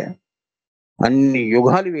అహల్య అన్ని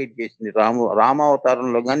యుగాలు వెయిట్ చేసింది.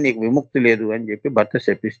 రామావతారంలో గాని నీకు విముక్తి లేదు అని చెప్పి భర్త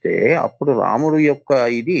శపిస్తే అప్పుడు రాముడు యొక్క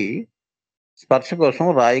ఇది స్పర్శ కోసం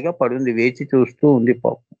రాయిగా పడింది. వేచి చూస్తూ ఉంది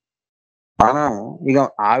పాపం. మనం ఇక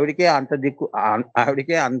ఆవిడకే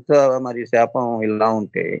అంత మరి శాపం ఇలా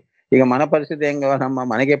ఉంటే ఇక మన పరిస్థితి ఏం కావాలమ్మా?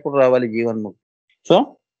 మనకెప్పుడు రావాలి జీవన్ముక్తి? సో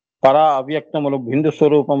పరా అవ్యక్తములు బిందు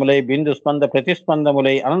స్వరూపములై బిందు స్పంద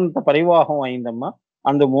ప్రతిస్పందములై అనంత పరివాహం అయిందమ్మా.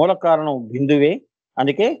 అందు మూల కారణం బిందువే.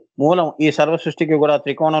 అందుకే మూలం ఈ సర్వ సృష్టికి కూడా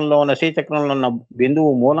త్రికోణంలో ఉన్న శ్రీచక్రంలో ఉన్న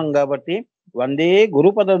బిందువు మూలం కాబట్టి వందే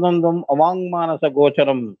గురుపదద్వంద్వం అవాంగ్మానస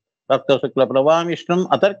గోచరం రక్త శుక్ల ప్రభామిష్టం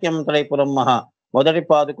అతర్క్యం త్రైపురం మహా. మొదటి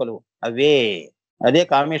పాదుకలు అవే. అదే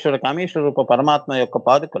కామేశ్వర రూప పరమాత్మ యొక్క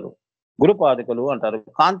పాదుకలు గురు పాదుకలు అంటారు,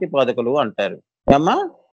 కాంతి పాదుకలు అంటారు అమ్మా.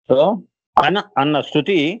 సో అన్న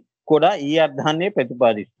శృతి కూడా ఈ అర్థాన్ని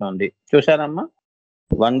ప్రతిపాదిస్తోంది. చూశారమ్మా?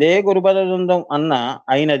 వందే గురుపదద్వంద్వం అన్న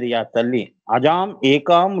అయినది ఆ తల్లి. అజాం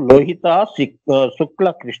ఏకాం లోహిత శుక్ల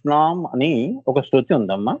కృష్ణాం అని ఒక శృతి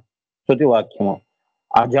ఉందమ్మా. శృతి వాక్యము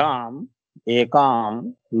అజాం ఏకాం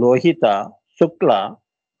లోహిత శుక్ల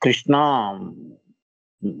కృష్ణాం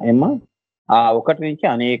ఏమ్మా. ఆ ఒకటి నుంచి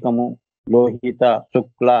అనేకము లోహిత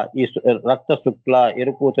శుక్ల ఈ రక్త శుక్ల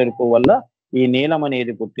ఎరుపు తెరుపు వల్ల ఈ నీలం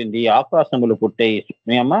అనేది పుట్టింది, ఆకాశములు పుట్టాయి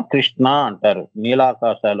ఏమన్నా కృష్ణ అంటారు.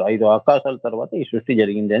 నీలాకాశాలు 5 ఆకాశాల తర్వాత ఈ సృష్టి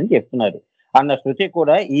జరిగింది అని చెప్తున్నారు అన్న శృతి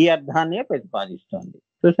కూడా ఈ అర్థాన్నే ప్రతిపాదిస్తోంది.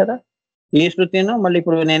 చూసారా? ఈ శృతిను మళ్ళీ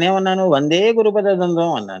ఇప్పుడు నేనేమన్నాను? వందే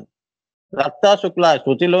గురుపదద్వంద్వం అన్నాను. రక్త శుక్ల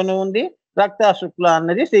శృతిలోనూ ఉంది, రక్త శుక్ల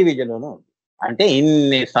అన్నది శ్రీ విద్యలోనూ ఉంది. అంటే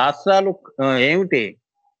ఇన్ని శాస్త్రాలు ఏమిటి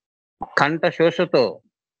కంఠ శోషతో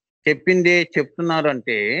చెప్పిందే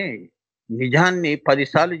చెప్తున్నారంటే నిజాన్ని 10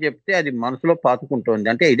 సార్లు చెప్తే అది మనసులో పాతుకుంటోంది.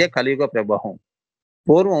 అంటే ఇదే కలియుగ ప్రభావం.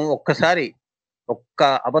 పూర్వం ఒక్కసారి ఒక్క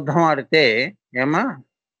అబద్ధం ఆడితే ఏమా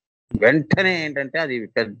వెంటనే ఏంటంటే అది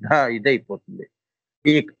పెద్ద ఇదైపోతుంది.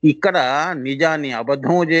 ఇక్కడ నిజాన్ని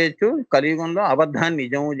అబద్ధము చేయొచ్చు, కలియుగంలో అబద్ధాన్ని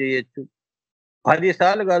నిజము చేయొచ్చు. 10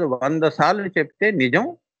 సార్లు కాదు 100 సార్లు చెప్తే నిజం.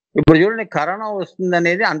 ఇప్పుడు చూడండి కరోనా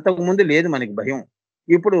వస్తుందనేది అంతకు ముందు లేదు మనకి భయం.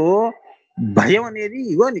 ఇప్పుడు భయం అనేది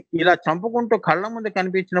ఇగో ఇలా చంపుకుంటూ కళ్ళ ముందు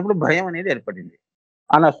కనిపించినప్పుడు భయం అనేది ఏర్పడింది.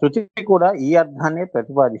 అన్న శృతి కూడా ఈ అర్థాన్ని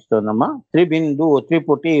ప్రతిపాదిస్తోందమ్మా. త్రిబిందు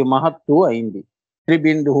త్రిపుటి మహత్తు అయింది.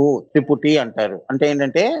 త్రిబిందువు త్రిపుటి అంటారు. అంటే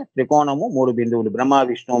ఏంటంటే త్రికోణము 3 బిందువులు, బ్రహ్మ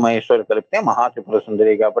విష్ణు మహేశ్వరు కలిపితే మహాత్రిపుర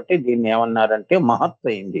సుందరి, కాబట్టి దీన్ని ఏమన్నారంటే మహత్తు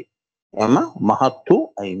అయింది. ఏమా మహత్తు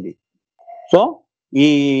అయింది. సో ఈ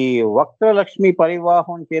వక్రలక్ష్మి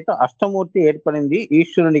పరివాహం చేత అష్టమూర్తి ఏర్పడింది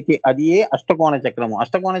ఈశ్వరునికి. అది ఏ అష్టకోణ చక్రము.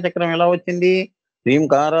 అష్టకోణ చక్రం ఎలా వచ్చింది?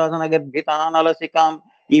 హ్రీంకారాధన గర్భితానలసికాం.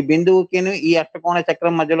 ఈ బిందువుకి ఈ అష్టకోణ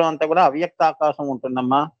చక్రం మధ్యలో అంతా కూడా అవ్యక్త ఆకాశం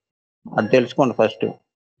ఉంటుందమ్మా. అది తెలుసుకోండి ఫస్ట్.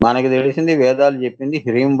 మనకి తెలిసింది వేదాలు చెప్పింది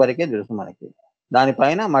హ్రీం వరకే తెలుసు మనకి.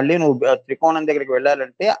 దానిపైన మళ్ళీ నువ్వు త్రికోణం దగ్గరికి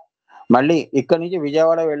వెళ్ళాలంటే, మళ్ళీ ఇక్కడి నుంచి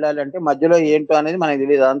విజయవాడ వెళ్ళాలంటే మధ్యలో ఏంటో అనేది మనకి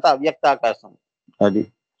తెలియదు. అదంతా అవ్యక్త ఆకాశం అది.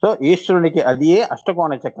 సో ఈశ్వరునికి అది ఏ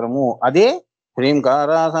అష్టకోణ చక్రము. అదే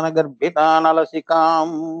హ్రీంకారాసన గర్భితానలసికాం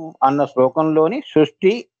అన్న శ్లోకంలోని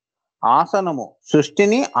సృష్టి ఆసనము,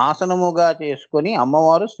 సృష్టిని ఆసనముగా చేసుకుని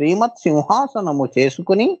అమ్మవారు శ్రీమత్ సింహాసనము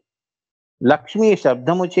చేసుకుని లక్ష్మీ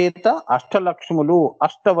శబ్దము చేత అష్టలక్ష్ములు,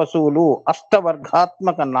 అష్టవసువులు,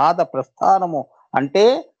 అష్టవర్గాత్మక నాద ప్రస్థానము అంటే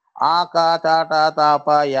ఆకాచాటాతాప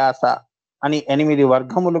యాస అని 8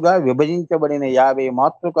 వర్గములుగా విభజించబడిన 50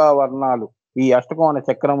 మాతృకా వర్ణాలు ఈ అష్టకోణ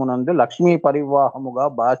చక్రమునందు లక్ష్మీ పరివాహముగా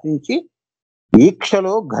భాషించి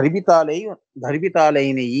ఈక్షలో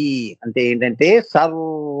గర్భితాలైనయి. అంటే ఏంటంటే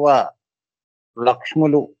సర్వ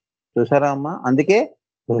లక్ష్ములు. చూసారామ్మా? అందుకే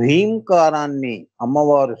హ్రీంకారాన్ని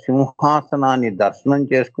అమ్మవారు సింహాసనాన్ని దర్శనం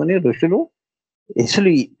చేసుకుని ఋషులు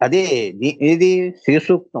అసలు అదే ఇది శ్రీ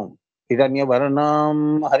సూక్తం. హిరణ్యవర్ణం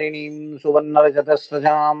హరిణీం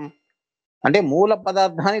సువర్ణరజతస్రజాం అంటే మూల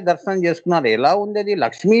పదార్థాన్ని దర్శనం చేసుకున్నారు. ఎలా ఉంది అది?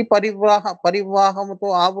 లక్ష్మీ పరివాహముతో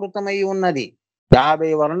ఆవృతమై ఉన్నది. 50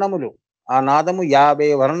 వర్ణములు, ఆ నాదము 50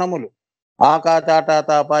 వర్ణములు.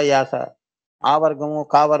 ఆకాచాటాతాప యాస, ఆ వర్గము,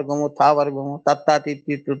 కా వర్గము, తా వర్గము, తత్తా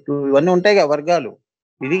తిత్తి తుట్టు ఇవన్నీ ఉంటాయి కదా వర్గాలు.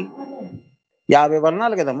 ఇది 50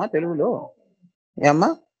 వర్ణాలు కదమ్మా తెలుగులో. ఏమ్మా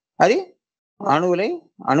అది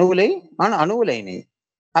అణువులైనవి.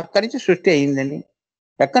 అక్కడి నుంచి సృష్టి అయిందండి.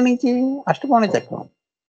 ఎక్కడి నుంచి? అష్టకోణ చక్రం.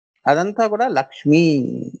 అదంతా కూడా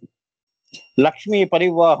లక్ష్మీ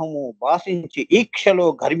పరివాహము భాషించి ఈక్షలో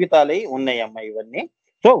గర్భితాలై ఉన్నాయమ్మ ఇవన్నీ.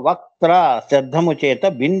 సో వక్ర శబ్దము చేత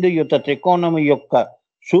బిందుయుత త్రికోణము యొక్క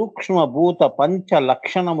సూక్ష్మభూత పంచ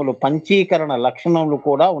లక్షణములు, పంచీకరణ లక్షణములు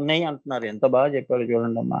కూడా ఉన్నాయి అంటున్నారు. ఎంత బాగా చెప్పారు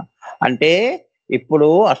చూడండి అమ్మా. అంటే ఇప్పుడు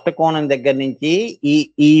అష్టకోణం దగ్గర నుంచి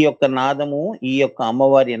ఈ యొక్క నాదము, ఈ యొక్క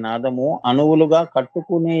అమ్మవారి నాదము అణువులుగా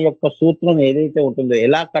కట్టుకునే యొక్క సూత్రం ఏదైతే ఉంటుందో,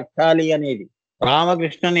 ఎలా కట్టాలి అనేది,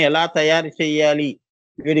 రామకృష్ణని ఎలా తయారు చేయాలి,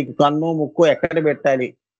 వీడికి కన్ను ముక్కు ఎక్కడ పెట్టాలి,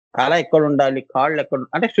 తల ఎక్కడ ఉండాలి, కాళ్ళు ఎక్కడ,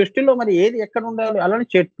 అంటే సృష్టిలో మరి ఏది ఎక్కడ ఉండాలి, అలానే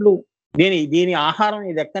చెట్లు, దీని ఆహారం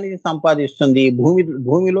ఇది ఎక్కడి నుంచి సంపాదిస్తుంది,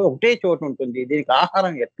 భూమిలో ఒకటే చోటు ఉంటుంది, దీనికి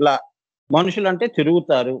ఆహారం ఎట్లా, మనుషులు అంటే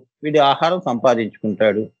తిరుగుతారు, వీడి ఆహారం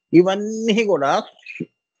సంపాదించుకుంటాడు. ఇవన్నీ కూడా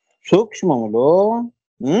సూక్ష్మములో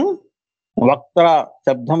వక్ర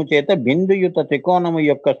శబ్దము చేత బిందుయుత త్రికోణము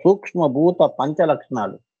యొక్క సూక్ష్మభూత పంచ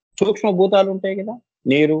లక్షణాలు. సూక్ష్మభూతాలు ఉంటాయి కదా,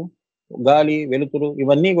 నీరు, గాలి, వెలుతురు,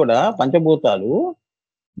 ఇవన్నీ కూడా పంచభూతాలు.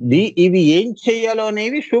 ఇవి ఏం చేయాలో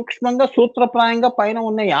అనేవి సూక్ష్మంగా సూత్రప్రాయంగా పైన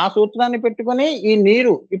ఉన్నాయి. ఆ సూత్రాన్ని పెట్టుకుని ఈ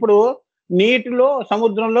నీరు, ఇప్పుడు నీటిలో,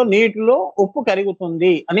 సముద్రంలో నీటిలో ఉప్పు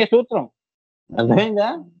కరుగుతుంది అనే సూత్రం అర్థమైందా?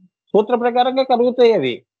 సూత్ర ప్రకారంగా కరుగుతాయి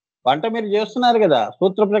అవి. వంట మీరు చేస్తున్నారు కదా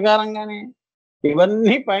సూత్ర ప్రకారంగానే.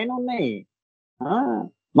 ఇవన్నీ పైన ఉన్నాయి.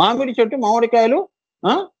 మామిడి చెట్టు మామిడికాయలు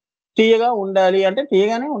తీయగా ఉండాలి అంటే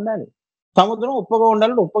తీయగానే ఉండాలి. సముద్రం ఉప్పుగా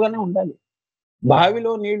ఉండాలంటే ఉప్పుగానే ఉండాలి.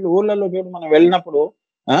 బావిలో నీళ్లు, ఊళ్ళలో మనం వెళ్ళినప్పుడు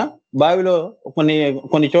బావిలో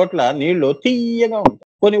కొన్ని చోట్ల నీళ్లు తీయగా ఉంటాయి,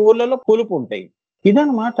 కొన్ని ఊళ్ళలో పులుపు ఉంటాయి.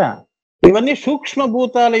 ఇదన్నమాట. ఇవన్నీ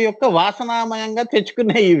సూక్ష్మభూతాల యొక్క వాసనామయంగా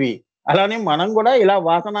తెచ్చుకున్నాయి ఇవి. అలానే మనం కూడా ఇలా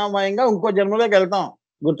వాసనామయంగా ఇంకో జన్మలోకి వెళ్తాం.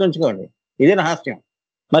 గుర్తుంచుకోండి, ఇది రహస్యం.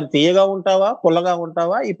 మరి తీయగా ఉంటావా, పుల్లగా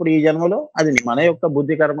ఉంటావా ఇప్పుడు ఈ జన్మలో, అది మన యొక్క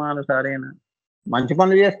బుద్ధి కర్మానుసారేనా. మంచి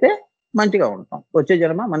పనులు చేస్తే మంచిగా ఉంటాం, వచ్చే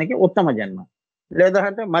జన్మ మనకి ఉత్తమ జన్మ. లేదా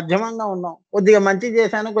అంటే మధ్యమంగా ఉన్నాం, కొద్దిగా మంచి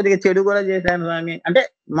చేశాను, కొద్దిగా చెడు కూడా చేశాను స్వామి అంటే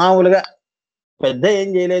మామూలుగా పెద్ద ఏం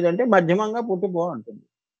చేయలేదు అంటే మధ్యమంగా పుట్టిపో అంటుంది.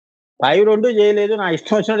 పై 2 చేయలేదు, నా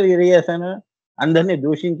ఇష్టం వచ్చినట్టు తిరిగేశాను, అందరినీ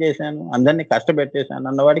దూషించేశాను, అందరినీ కష్టపెట్టేశాను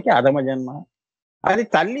అన్నవాడికి అధమ జన్మ. అది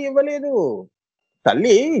తల్లి ఇవ్వలేదు.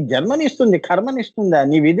 తల్లి జన్మనిస్తుంది, కర్మనిస్తుందా?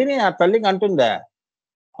 నీ విధిని ఆ తల్లికి అంటుందా?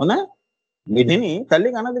 అవునా? విధిని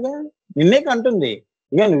తల్లికి అనదుగా, నిన్నే కంటుంది.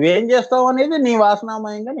 ఇక నువ్వేం చేస్తావు అనేది నీ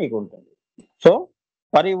వాసనామయంగా నీకు ఉంటుంది. సో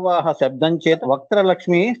పరివాహ శబ్దం చేత,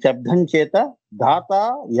 వక్రలక్ష్మి శబ్దం చేత, ధాత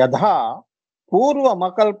యథా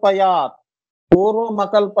పూర్వమకల్పయాత్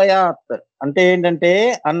అంటే ఏంటంటే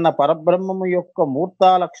అన్న పరబ్రహ్మము యొక్క మూర్త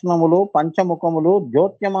లక్షణములు పంచముఖములు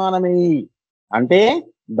జ్యోత్యమానమే. అంటే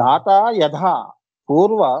ధాత యథా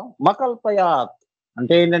పూర్వమకల్పయాత్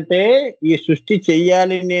అంటే ఏంటంటే ఈ సృష్టి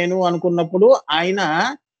చెయ్యాలి నేను అనుకున్నప్పుడు ఆయన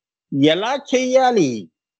ఎలా చెయ్యాలి?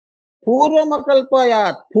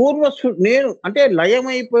 నేను అంటే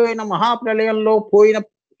లయమైపోయిన మహాప్రళయంలో పోయిన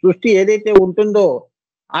సృష్టి ఏదైతే ఉంటుందో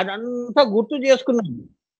అదంతా గుర్తు చేసుకున్నాను.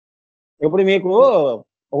 ఇప్పుడు మీకు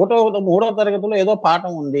మూడో తరగతిలో ఏదో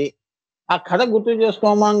పాఠం ఉంది. ఆ కథ గుర్తు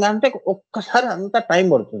చేసుకోమంటే ఒక్కసారి అంతా టైం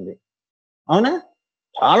పడుతుంది. అవునా?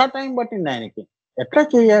 చాలా టైం పట్టింది ఆయనకి. ఎట్లా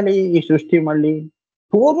చేయాలి ఈ సృష్టి మళ్ళీ?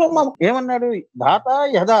 ఏమన్నాడు? ధాత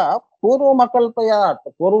యథా పూర్వమకల్పయాత్.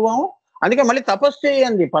 పూర్వం అందుకే మళ్ళీ తపస్సు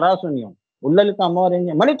చేయండి పరాశూన్యం. ఉల్లలిత అమ్మవారు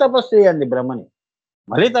మళ్ళీ తపస్సు చేయండి బ్రహ్మని.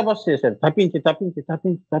 మళ్ళీ తపస్సు చేశాడు. తప్పించి, తప్పించి,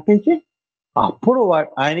 తప్పించి, తప్పించి అప్పుడు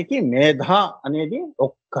ఆయనకి మేధ అనేది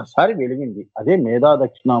ఒక్కసారి వెలిగింది. అదే మేధా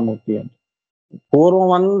దక్షిణామూర్తి అంటే.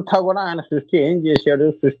 పూర్వం అంతా కూడా ఆయన సృష్టి ఏం చేశాడు?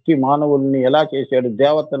 సృష్టి మానవుల్ని ఎలా చేశాడు?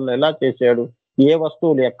 దేవతలను ఎలా చేశాడు? ఏ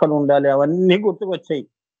వస్తువులు ఎక్కడ ఉండాలి? అవన్నీ గుర్తుకొచ్చాయి.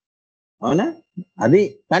 అవునా? అది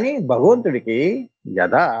కానీ భగవంతుడికి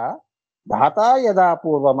యదా ధాతా యదా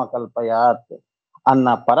పూర్వమకల్పయాత్ అన్న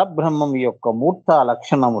పరబ్రహ్మం యొక్క మూర్త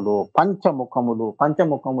లక్షణములు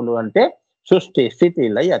పంచముఖములు అంటే సృష్టి, స్థితి,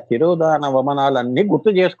 లయ, తిరోధాన వమనాలన్నీ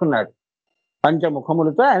గుర్తు చేసుకున్నాడు.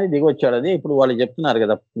 పంచముఖములతో ఆయన దిగొచ్చాడు. అది ఇప్పుడు వాళ్ళు చెప్తున్నారు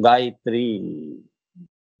కదా, గాయత్రి,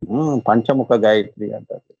 పంచముఖ గాయత్రి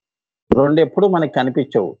అంటారు. రెండెప్పుడు మనకి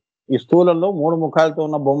కనిపించవు. ఈ స్థూలంలో 3 ముఖాలతో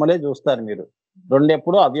ఉన్న బొమ్మలే చూస్తారు మీరు.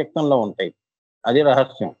 రెండెప్పుడు అవ్యక్తంలో ఉంటాయి. అది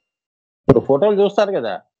రహస్యం. ఇప్పుడు ఫోటోలు చూస్తారు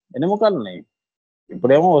కదా, ఎన్ని ముఖాలు ఉన్నాయి?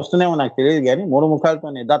 ఇప్పుడేమో వస్తున్నాయేమో నాకు తెలియదు కానీ 3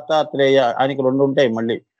 ముఖాలతోనే దత్తాత్రేయ ఆయనకి 2 ఉంటాయి.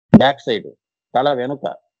 మళ్ళీ బ్యాక్ సైడ్ తల వెనుక.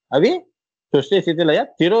 అవి సృష్టి, స్థితిలయ,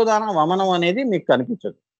 తిరోధాన వమనం అనేది మీకు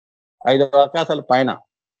కనిపించదు. 5 ఆకాశాల పైన.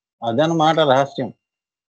 అదనమాట రహస్యం.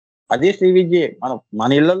 అది శ్రీ విద్య. మన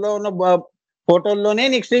ఇళ్లలో ఉన్న ఫోటోల్లోనే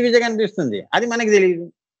నీకు శ్రీ విద్య కనిపిస్తుంది. అది మనకి తెలియదు.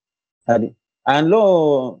 అది ఆయనలో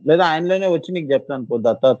లేదా ఆయనలోనే వచ్చి నీకు చెప్తాను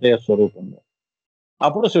దత్తాత్రేయ స్వరూపంలో.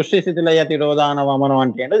 అప్పుడు సృష్టి, స్థితిలయ, తిరోధాన వమనం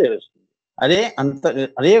అంటే ఏంటో తెలుస్తుంది.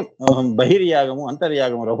 అదే బహిర్యాగము,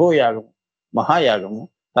 అంతర్యాగము, రహోయాగము, మహాయాగము,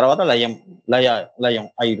 తర్వాత లయం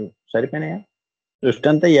 5 సరిపోయినాయా? సృష్టి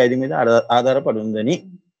అంతా ఈ 5 మీద ఆధారపడి ఉందని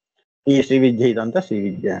ఈ శ్రీ విద్య. ఇదంతా శ్రీ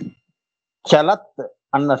విద్య అని. చలత్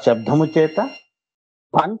అన్న శబ్దము చేత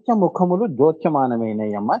పంచముఖములు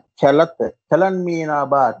జ్యోత్యమానమైనయమ్మ. చలత్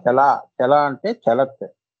చలన్మీనాబా. చల అంటే చలత్,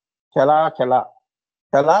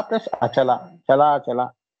 చల ప్లస్ అచల, చలాచల.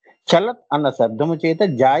 చలత్ అన్న శబ్దము చేత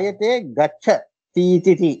జాయతే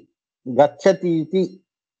గచ్చతీతి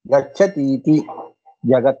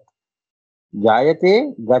జగత్. జాయతే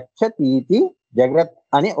గచ్చతీతి జగత్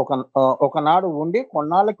అని ఒకనాడు ఉండి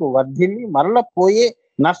కొన్నాళ్ళకు వర్ధిల్లి మరల పోయే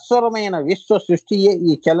నశ్వరమైన విశ్వ సృష్టియే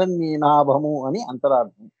ఈ చలన్మీనాభము అని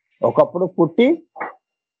అంతరార్థం. ఒకప్పుడు పుట్టి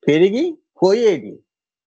పెరిగి పోయేది.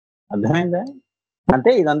 అర్థమైందా?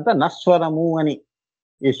 అంటే ఇదంతా నశ్వరము అని.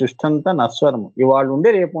 ఈ సృష్టి అంతా నశ్వరము. ఇవాళ ఉండి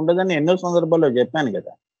రేపు ఉండదని ఎన్నో సందర్భాల్లో చెప్పాను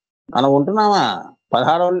కదా. మనం ఉంటున్నామా?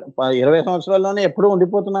 20 సంవత్సరాల్లోనే ఎప్పుడూ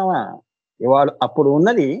ఉండిపోతున్నామా? ఇవాళ అప్పుడు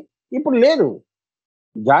ఉన్నది ఇప్పుడు లేదు.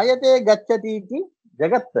 జాయతే గచ్చతీతి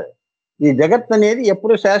జగత్. ఈ జగత్ అనేది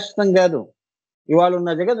ఎప్పుడు శాశ్వతం కాదు. ఇవాళ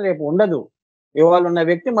ఉన్న జగత్ రేపు ఉండదు. ఇవాళ ఉన్న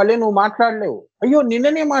వ్యక్తి మళ్ళీ నువ్వు మాట్లాడలేవు. అయ్యో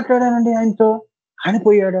నిన్ననే మాట్లాడానండి ఆయనతో, ఆయన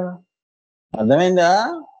పోయాడా? అర్థమైందా?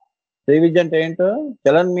 శ్రీ విద్య అంటే ఏంటో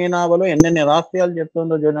చలన్మీనాభలో ఎన్నెన్ని రహస్యాలు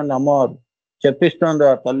చెప్తుందో చూడండి. అమ్మవారు చెప్పిస్తుందో,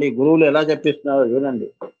 ఆ తల్లి గురువులు ఎలా చెప్పిస్తున్నారో చూడండి.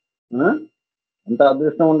 ఎంత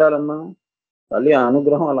అదృష్టం ఉండాలమ్మా. తల్లి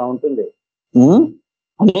అనుగ్రహం అలా ఉంటుంది.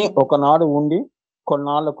 అని ఒకనాడు ఉండి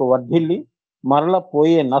కొన్నాళ్లకు వర్ధిల్లి మరల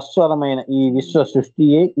పోయే నశ్వరమైన ఈ విశ్వ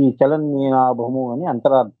సృష్టియే ఈ చలన్మీనాభము అని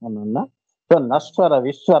అంతరార్థం ఉన్న. సో నశ్వర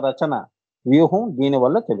విశ్వ రచన వ్యూహం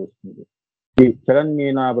దీనివల్ల తెలుస్తుంది. ఈ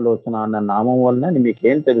చలన్మీనాభలోచన అన్న నామం వలన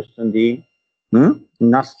మీకేం తెలుస్తుంది?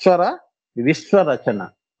 నశ్వర విశ్వరచన.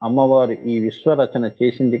 అమ్మవారు ఈ విశ్వరచన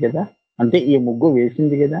చేసింది కదా, అంటే ఈ ముగ్గు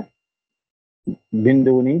వేసింది కదా.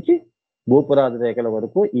 బిందువు నుంచి భూపురాది రేఖల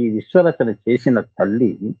వరకు ఈ విశ్వరచన చేసిన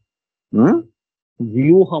తల్లి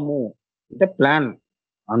వ్యూహము అంటే ప్లాన్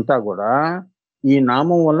అంతా కూడా ఈ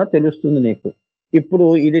నామం వల్ల తెలుస్తుంది నీకు. ఇప్పుడు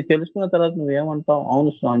ఇది తెలుసుకున్న తర్వాత నువ్వేమంటావు?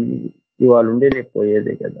 అవును స్వామి, ఇవాళ ఉండేదే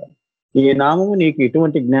పోయేదే కదా. ఈ నామము నీకు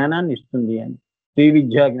ఇటువంటి జ్ఞానాన్ని ఇస్తుంది అని, శ్రీ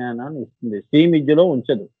విద్యా జ్ఞానాన్ని ఇస్తుంది. శ్రీ విద్యలో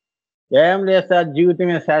ఉంచదు. ఏం లేదు సార్,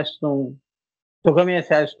 జీవితమే శాశ్వతం, సుఖమే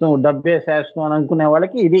శాశ్వతం, డబ్బే శాశ్వతం అని అనుకునే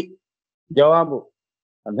వాళ్ళకి ఇది జవాబు.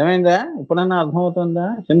 అర్థమైందా? ఇప్పుడన్నా అర్థమవుతుందా?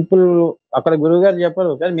 సింపుల్. అక్కడ గురువు గారు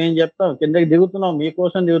చెప్పరు కానీ మేము చెప్తాం. కిందకి దిగుతున్నాం,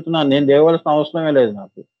 మీకోసం దిగుతున్నాం. నేను దిగవలసిన అవసరమే లేదు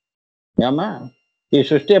నాకు. ఏమా, ఈ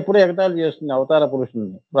సృష్టి ఎప్పుడు ఎగతాళి చేస్తుంది అవతార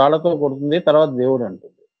పురుషుల్ని. రాళ్లతో కొడుతుంది, తర్వాత దేవుడు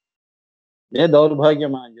అంటుంది. ఏ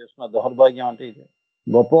దౌర్భాగ్యం మనం చేస్తున్నా. దౌర్భాగ్యం అంటే ఇది.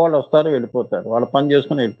 గొప్ప వాళ్ళు వస్తారు, వెళ్ళిపోతారు, వాళ్ళ పని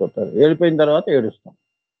చేసుకుని వెళ్ళిపోతారు. వెళ్ళిపోయిన తర్వాత ఏడుస్తాం,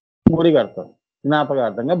 గుడి కడతాం.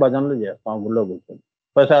 జ్ఞాపకార్థంగా భజనలు చేస్తాం, గుళ్ళో కూర్చొని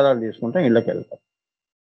ప్రసాదాలు తీసుకుంటాం, ఇళ్ళకి వెళ్తాం.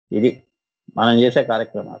 ఇది మనం చేసే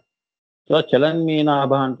కార్యక్రమాలు. సో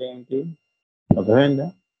చలన్మీనాభ అంటే ఏంటి అర్థమైందా?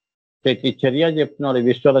 ప్రతి చర్య చెప్తున్నాడు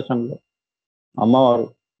విశ్వరచనలో అమ్మవారు.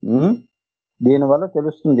 దీనివల్ల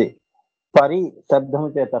తెలుస్తుంది. పరి శబ్దం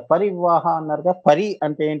చేత పరివాహ అన్నారుగా. పరి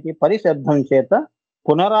అంటే ఏంటి? పరి శబ్దం చేత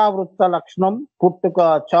పునరావృత్త లక్షణం, పుట్టుక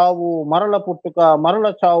చావు, మరల పుట్టుక మరల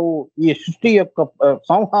చావు, ఈ సృష్టి యొక్క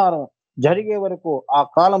సంహారం జరిగే వరకు, ఆ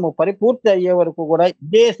కాలము పరిపూర్తి అయ్యే వరకు కూడా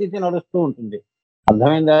ఇదే స్థితి నడుస్తూ ఉంటుంది.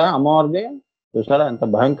 అర్థమైందా? అమ్మవారిది చూసారా ఎంత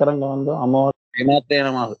భయంకరంగా ఉందో. అమ్మవారు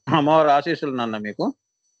అమ్మవారి ఆశీస్సులు నాన్న మీకు,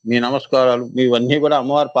 మీ నమస్కారాలు మీవన్నీ కూడా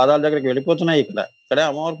అమ్మవారి పాదాల దగ్గరికి వెళ్ళిపోతున్నాయి. ఇక్కడే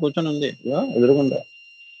అమ్మవారు కూర్చొని ఉంది, ఎదురుగుండా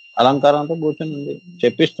అలంకారంతో కూర్చొని ఉంది,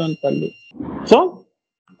 చెప్పిస్తుంది తల్లి. సో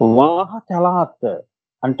వాహ చలాత్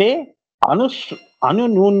అంటే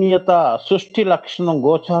అనునూన్యత సృష్టి లక్షణం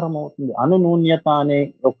గోచారం అవుతుంది. అనునూన్యత అనే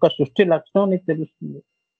ఒక్క సృష్టి లక్షణం నీకు తెలుస్తుంది.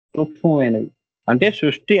 సూక్ష్మమైనవి అంటే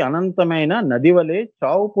సృష్టి అనంతమైన నది వలె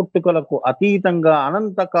చావు పుట్టుకలకు అతీతంగా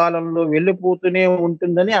అనంత కాలంలో వెళ్ళిపోతూనే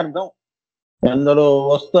ఉంటుందని అర్థం. ఎందరో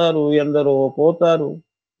వస్తారు, ఎందరో పోతారు,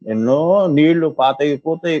 ఎన్నో నీళ్లు పాతవి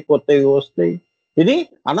పోతాయి, కొత్తవి వస్తాయి. ఇది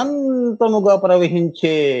అనంతముగా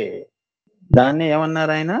ప్రవహించే దాన్ని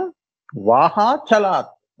ఏమన్నారు ఆయన?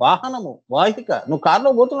 వాహాచలాత్. వాహనము, వాహిక. నువ్వు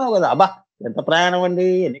కారులో పోతున్నావు కదా, అబ్బా ఎంత ప్రయాణం అండి,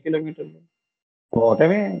 ఎన్ని కిలోమీటర్లు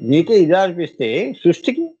పోవటమే, నీకే ఇది అనిపిస్తే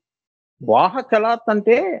సృష్టికి వాహచలాత్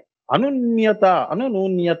అంటే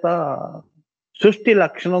అనునూన్యత సృష్టి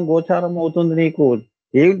లక్షణం గోచారం అవుతుంది నీకు.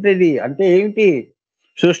 ఏమిటిది అంటే ఏమిటి?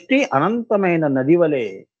 సృష్టి అనంతమైన నది వలె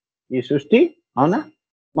ఈ సృష్టి. అవునా?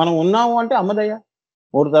 మనం ఉన్నాము అంటే అమ్మదయ్య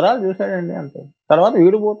 3 తరాలు చూశాడండి అంతే, తర్వాత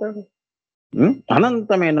వీడిపోతాడు.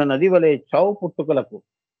 అనంతమైన నది వలె చావు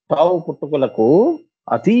పుట్టుకలకు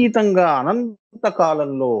అతీతంగా అనంత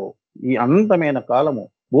కాలంలో, ఈ అనంతమైన కాలము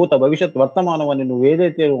భూత భవిష్యత్ వర్తమానం అని నువ్వు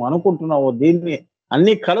ఏదైతే అనుకుంటున్నావో దీన్ని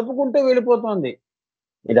అన్ని కలుపుకుంటూ వెళ్ళిపోతుంది.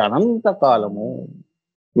 ఇది అనంత కాలము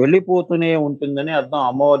వెళ్ళిపోతూనే ఉంటుందని అర్థం.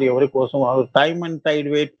 అమ్మవారు ఎవరి కోసం? Time and Tide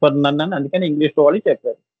wait for none అని అందుకని ఇంగ్లీష్ వాళ్ళు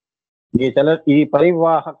చెప్పారు. ఈ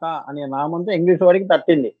పరివాహక అనే నామంతో ఇంగ్లీష్ వాడికి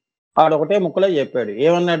తట్టింది. ఆడొకటే ముక్కలో చెప్పాడు.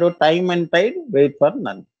 ఏమన్నాడు? Time and Tide wait for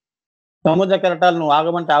none. సముద్ర కెరటాలు నువ్వు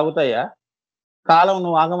ఆగమంటే ఆగుతాయా? కాలం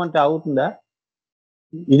నువ్వు ఆగమంటే ఆగుతుందా?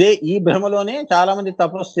 ఈ భ్రమలోనే చాలా మంది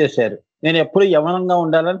తపస్సు చేశారు. నేను ఎప్పుడు యవనంగా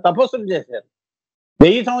ఉండాలని తపస్సులు చేశారు.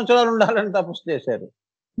 1000 సంవత్సరాలు ఉండాలని తపస్సు చేశారు.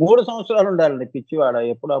 3 సంవత్సరాలు ఉండాలని. పిచ్చివాడ,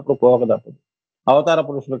 ఎప్పుడు అప్పుడు పోక తప్పదు. అవతార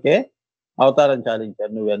పురుషులకే అవతారం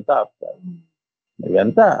చాలించారు. నువ్వెంత ఆపుతావు?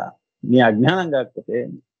 నువ్వెంత? నీ అజ్ఞానం కాకపోతే.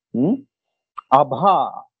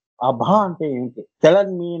 అభ అంటే ఏంటి?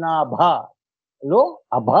 తెలన్మీనాభలో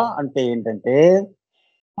అభ అంటే ఏంటంటే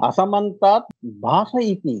అసమంతాత్ భాష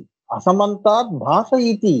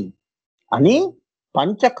ఇతి అని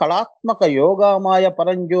పంచకళాత్మక యోగామాయ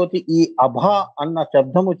పరంజ్యోతి ఈ అభ అన్న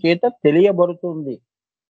శబ్దము చేత తెలియబడుతుంది.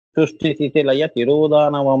 సృష్టి స్థితి లయ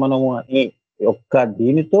తిరోధాన వమనము అనే యొక్క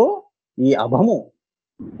దీనితో ఈ అభము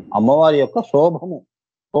అమ్మవారి యొక్క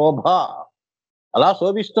శోభ అలా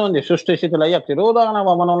శోభిస్తోంది. సృష్టి స్థితి లయ తిరోధాన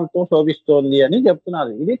వమనంతో శోభిస్తోంది అని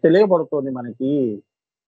చెప్తున్నారు. ఇది తెలియబడుతోంది మనకి.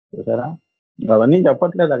 చూసారా? అవన్నీ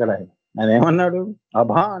చెప్పట్లేదు అక్కడ ఆయన ఏమన్నాడు?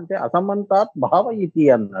 అభ అంటే అసమంతాత్ భావ ఇతి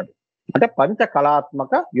అన్నాడు. అంటే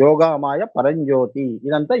పంచకళాత్మక యోగామాయ పరంజ్యోతి.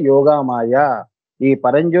 ఇదంతా యోగామాయ. ఈ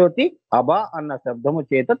పరంజ్యోతి అభ అన్న శబ్దము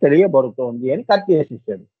చేత తెలియబడుతోంది అని కట్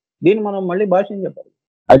చేసిచ్చాడు. దీన్ని మనం మళ్ళీ భాష్యం చెప్పాలి.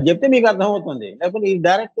 అది చెప్తే మీకు అర్థమవుతుంది. లేకపోతే ఈ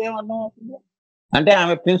డైరెక్ట్ ఏం అర్థమవుతుంది అంటే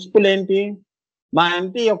ఆమె ప్రిన్సిపల్ ఏంటి? మా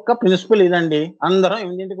ఇంటి యొక్క ప్రిన్సిపల్ ఇదండి. అందరం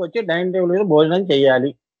 8ంటికి వచ్చి డైనింగ్ టేబుల్ మీద భోజనం చేయాలి.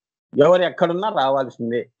 ఎవరు ఎక్కడున్నా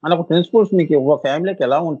రావాల్సిందే. మనకు ప్రిన్సిపల్స్ మీకు ఒక ఫ్యామిలీకి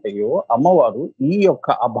ఎలా ఉంటాయో అమ్మవారు ఈ యొక్క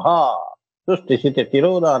అభా సృష్టి స్థితి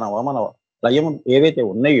తిరోధాన వమన లయం ఏవైతే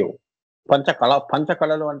ఉన్నాయో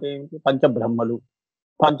పంచకళలు అంటే ఏమిటి? పంచబ్రహ్మలు,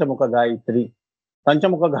 పంచముఖ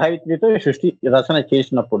గాయత్రితో సృష్టి రచన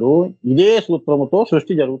చేసినప్పుడు ఇదే సూత్రముతో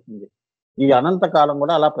సృష్టి జరుగుతుంది. ఈ అనంతకాలం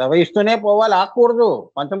కూడా అలా ప్రవహిస్తూనే పోవాలి, ఆకూడదు.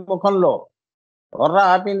 పంచముఖంలో ఎవర్రా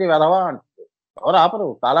ఆపింది వెధవా అంటే ఎవరు ఆపరు.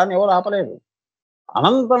 కాలాన్ని ఎవరు ఆపలేరు.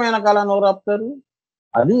 అనంతమైన కాలాన్ని ఎవరు ఆపుతారు?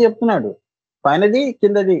 అది చెప్తున్నాడు. పైనది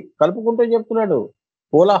కిందది కలుపుకుంటూ చెప్తున్నాడు.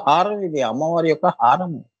 పూల హారం ఇది, అమ్మవారి యొక్క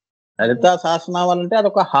హారము. లలితా సహస్రనామాలంటే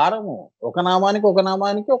అదొక హారము. ఒక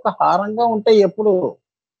నామానికి ఒక హారంగా ఉంటాయి. ఎప్పుడు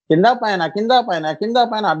కింద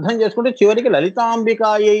పైన అర్థం చేసుకుంటే చివరికి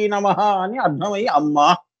లలితాంబికాయై నమః అని అర్థమయ్యి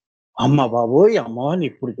అమ్మ బాబోయ్, అమ్మవారిని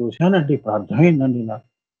ఇప్పుడు చూశానండి, ఇప్పుడు అర్థమైందండి నాకు.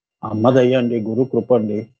 అమ్మదయ్యండి, గురు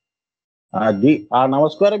కృపండి. అది ఆ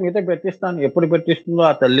నమస్కారం మీతో పెట్టిస్తాను. ఎప్పుడు పెట్టిస్తుందో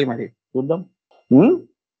ఆ తల్లి మరి చూద్దాం.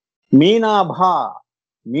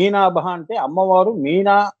 మీనాభ అంటే అమ్మవారు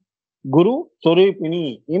మీనా గురు స్వరూపిణి.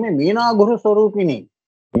 ఈమె మీనా గురు స్వరూపిణి.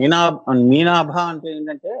 మీనాభ అంటే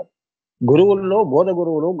ఏంటంటే గురువుల్లో బోధ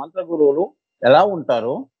గురువులు, మంత్ర గురువులు ఎలా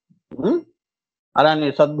ఉంటారో అలానే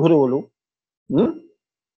సద్గురువులు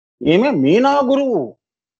ఏమే మీనా గురువు.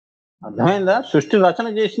 అర్థమైందా? సృష్టి రచన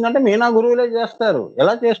చేసిందంటే మీనా గురువులే చేస్తారు.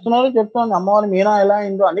 ఎలా చేస్తున్నారో చెప్తోంది అమ్మవారి మీనా ఎలా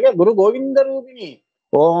అయిందో. అందుకే గురు గోవింద రూపిణి.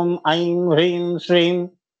 ఓం ఐం హ్రీం శ్రీం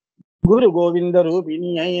గురు గోవింద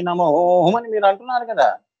రూపిణి అయి నమో అని మీరు అంటున్నారు కదా.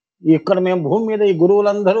 ఇక్కడ మేము భూమి మీద ఈ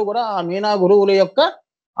గురువులందరూ కూడా ఆ మీనా గురువుల యొక్క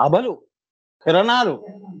అబలు, కిరణాలు.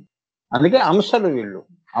 అందుకే అంశలు వీళ్ళు,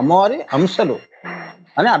 అమ్మవారి అంశలు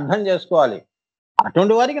అని అర్థం చేసుకోవాలి.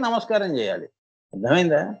 అటువంటి వారికి నమస్కారం చేయాలి.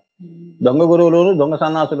 అర్థమైందా? దొంగ గురువులు, దొంగ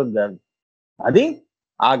సన్నాసులకు కాదు. అది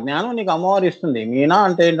ఆ జ్ఞానం నీకు అమ్మవారు ఇస్తుంది. మీనా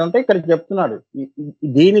అంటే ఏంటంటే ఇక్కడ చెప్తున్నాడు,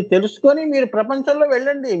 దీన్ని తెలుసుకొని మీరు ప్రపంచంలో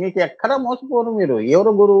వెళ్ళండి. మీకు ఎక్కడ మోసపోరు మీరు.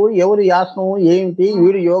 ఎవరు గురువు, ఎవరు యాసం, ఏంటి,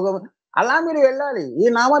 వీడు యోగం, అలా మీరు వెళ్ళాలి. ఈ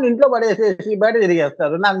నామాలు ఇంట్లో పడేసేసి బయట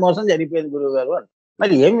తిరిగేస్తారు. నాకు మోసం జరిగిపోయింది గురువు గారు అని.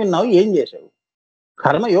 మరి ఏం విన్నావు, ఏం చేశావు?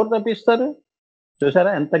 కర్మ ఎవరు తప్పిస్తారు?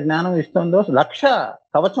 చూసారా ఎంత జ్ఞానం ఇస్తుందో. లక్ష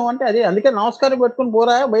కవచం అంటే అదే. అందుకే నమస్కారం పెట్టుకుని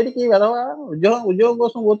పోరా బయటికి, వెదవా ఉద్యోగం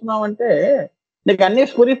కోసం పోతున్నావంటే నీకు అన్ని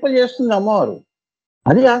స్ఫురింప చేస్తుంది అమ్మవారు.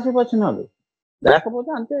 అది ఆశీర్వచనాలు.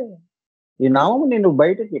 లేకపోతే అంతే. ఈ నామము నిన్ను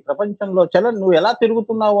బయటికి ప్రపంచంలో నువ్వు ఎలా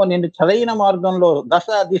తిరుగుతున్నావో, నిన్ను చలైన మార్గంలో దశ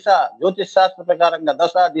దిశ, జ్యోతిష్ శాస్త్ర ప్రకారంగా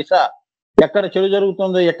దశ దిశ, ఎక్కడ చెడు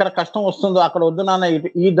జరుగుతుందో, ఎక్కడ కష్టం వస్తుందో అక్కడ వద్దు నాన్న,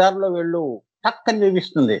 ఈ దారిలో వెళ్ళు టక్కని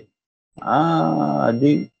చూపిస్తుంది.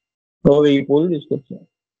 అది 1000 పూలు తీసుకొచ్చాను.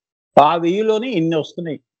 ఆ 1000లోనే ఇన్ని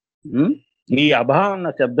వస్తున్నాయి. ఈ అభ అన్న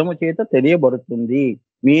శబ్దము చేత తెలియబడుతుంది.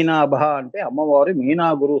 మీనాభ అంటే అమ్మవారు మీనా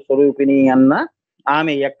గురు స్వరూపిణి అన్న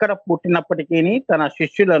ఆమె ఎక్కడ పుట్టినప్పటికీ తన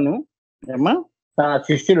శిష్యులను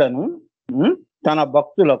తన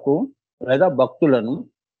భక్తులకు లేదా భక్తులను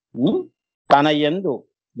తన యందు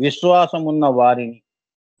విశ్వాసం ఉన్న వారిని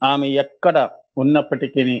ఆమె ఎక్కడ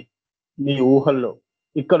ఉన్నప్పటికీ నీ ఊహల్లో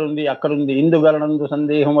ఇక్కడుంది, అక్కడుంది, ఇందుగలనందు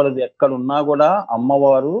సందేహం వలది ఎక్కడున్నా కూడా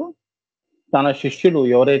అమ్మవారు తన శిష్యులు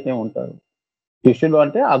ఎవరైతే ఉంటారో, శిష్యులు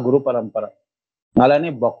అంటే ఆ గురు పరంపర, అలానే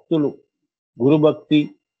భక్తులు, గురు భక్తి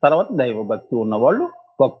తర్వాత దైవ భక్తి ఉన్నవాళ్ళు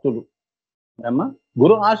భక్తులు. ఏమ్మా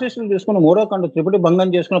గురు ఆశీస్సులు తీసుకుని 3వ కండు త్రిపుటి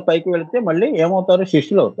భంగం చేసుకుని పైకి వెళితే మళ్ళీ ఏమవుతారు?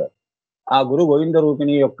 శిష్యులు అవుతారు. ఆ గురు గోవింద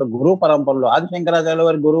రూపిణి యొక్క గురు పరంపరలో ఆదిశంకరాచార్య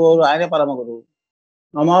వారి గురువు, ఆయనే పరమ గురువు,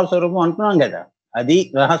 అమ్మవారి స్వరూపం అంటున్నాం కదా. అది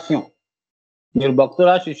రహస్యం. మీరు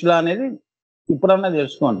భక్తులా శిష్యులా అనేది ఇప్పుడన్నా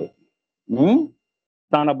తెలుసుకోండి.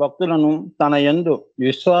 తన భక్తులను తన యందు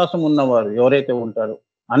విశ్వాసం ఉన్నవారు ఎవరైతే ఉంటారో,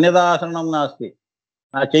 అన్యదాసనం నాస్తి,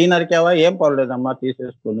 నా చెయ్యి నరికావా, ఏం పర్లేదమ్మా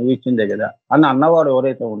తీసేసుకో, నువ్వు ఇచ్చిందే కదా అని అన్నవాడు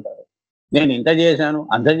ఎవరైతే ఉంటారో, నేను ఇంత చేశాను,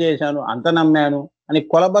 అంత చేశాను, అంత నమ్మాను అని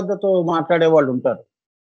కొలబద్దతో మాట్లాడే వాళ్ళు ఉంటారు.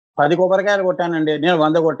 10 కొబ్బరికాయలు కొట్టానండి, నేను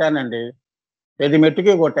 100 కొట్టానండి, 10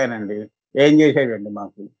 మెట్టుకి కొట్టానండి, ఏం చేసేదండి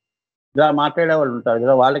మాకు, ఇలా మాట్లాడే వాళ్ళు ఉంటారు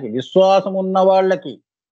కదా. వాళ్ళకి విశ్వాసం ఉన్న వాళ్ళకి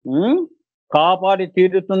కాపాడి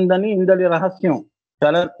తీరుతుందని ఇందలి రహస్యం.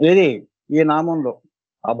 ఏది ఈ నామంలో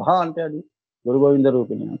అభ అంటే అది గురు గోవింద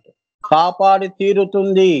రూపిణి అంటే కాపాడి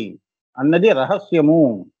తీరుతుంది అన్నది రహస్యము.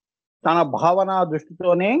 తన భావన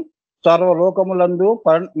దృష్టితోనే సర్వలోకములందు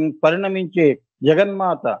పరిణమించే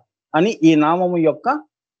జగన్మాత అని ఈ నామము యొక్క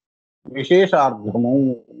విశేషార్థము.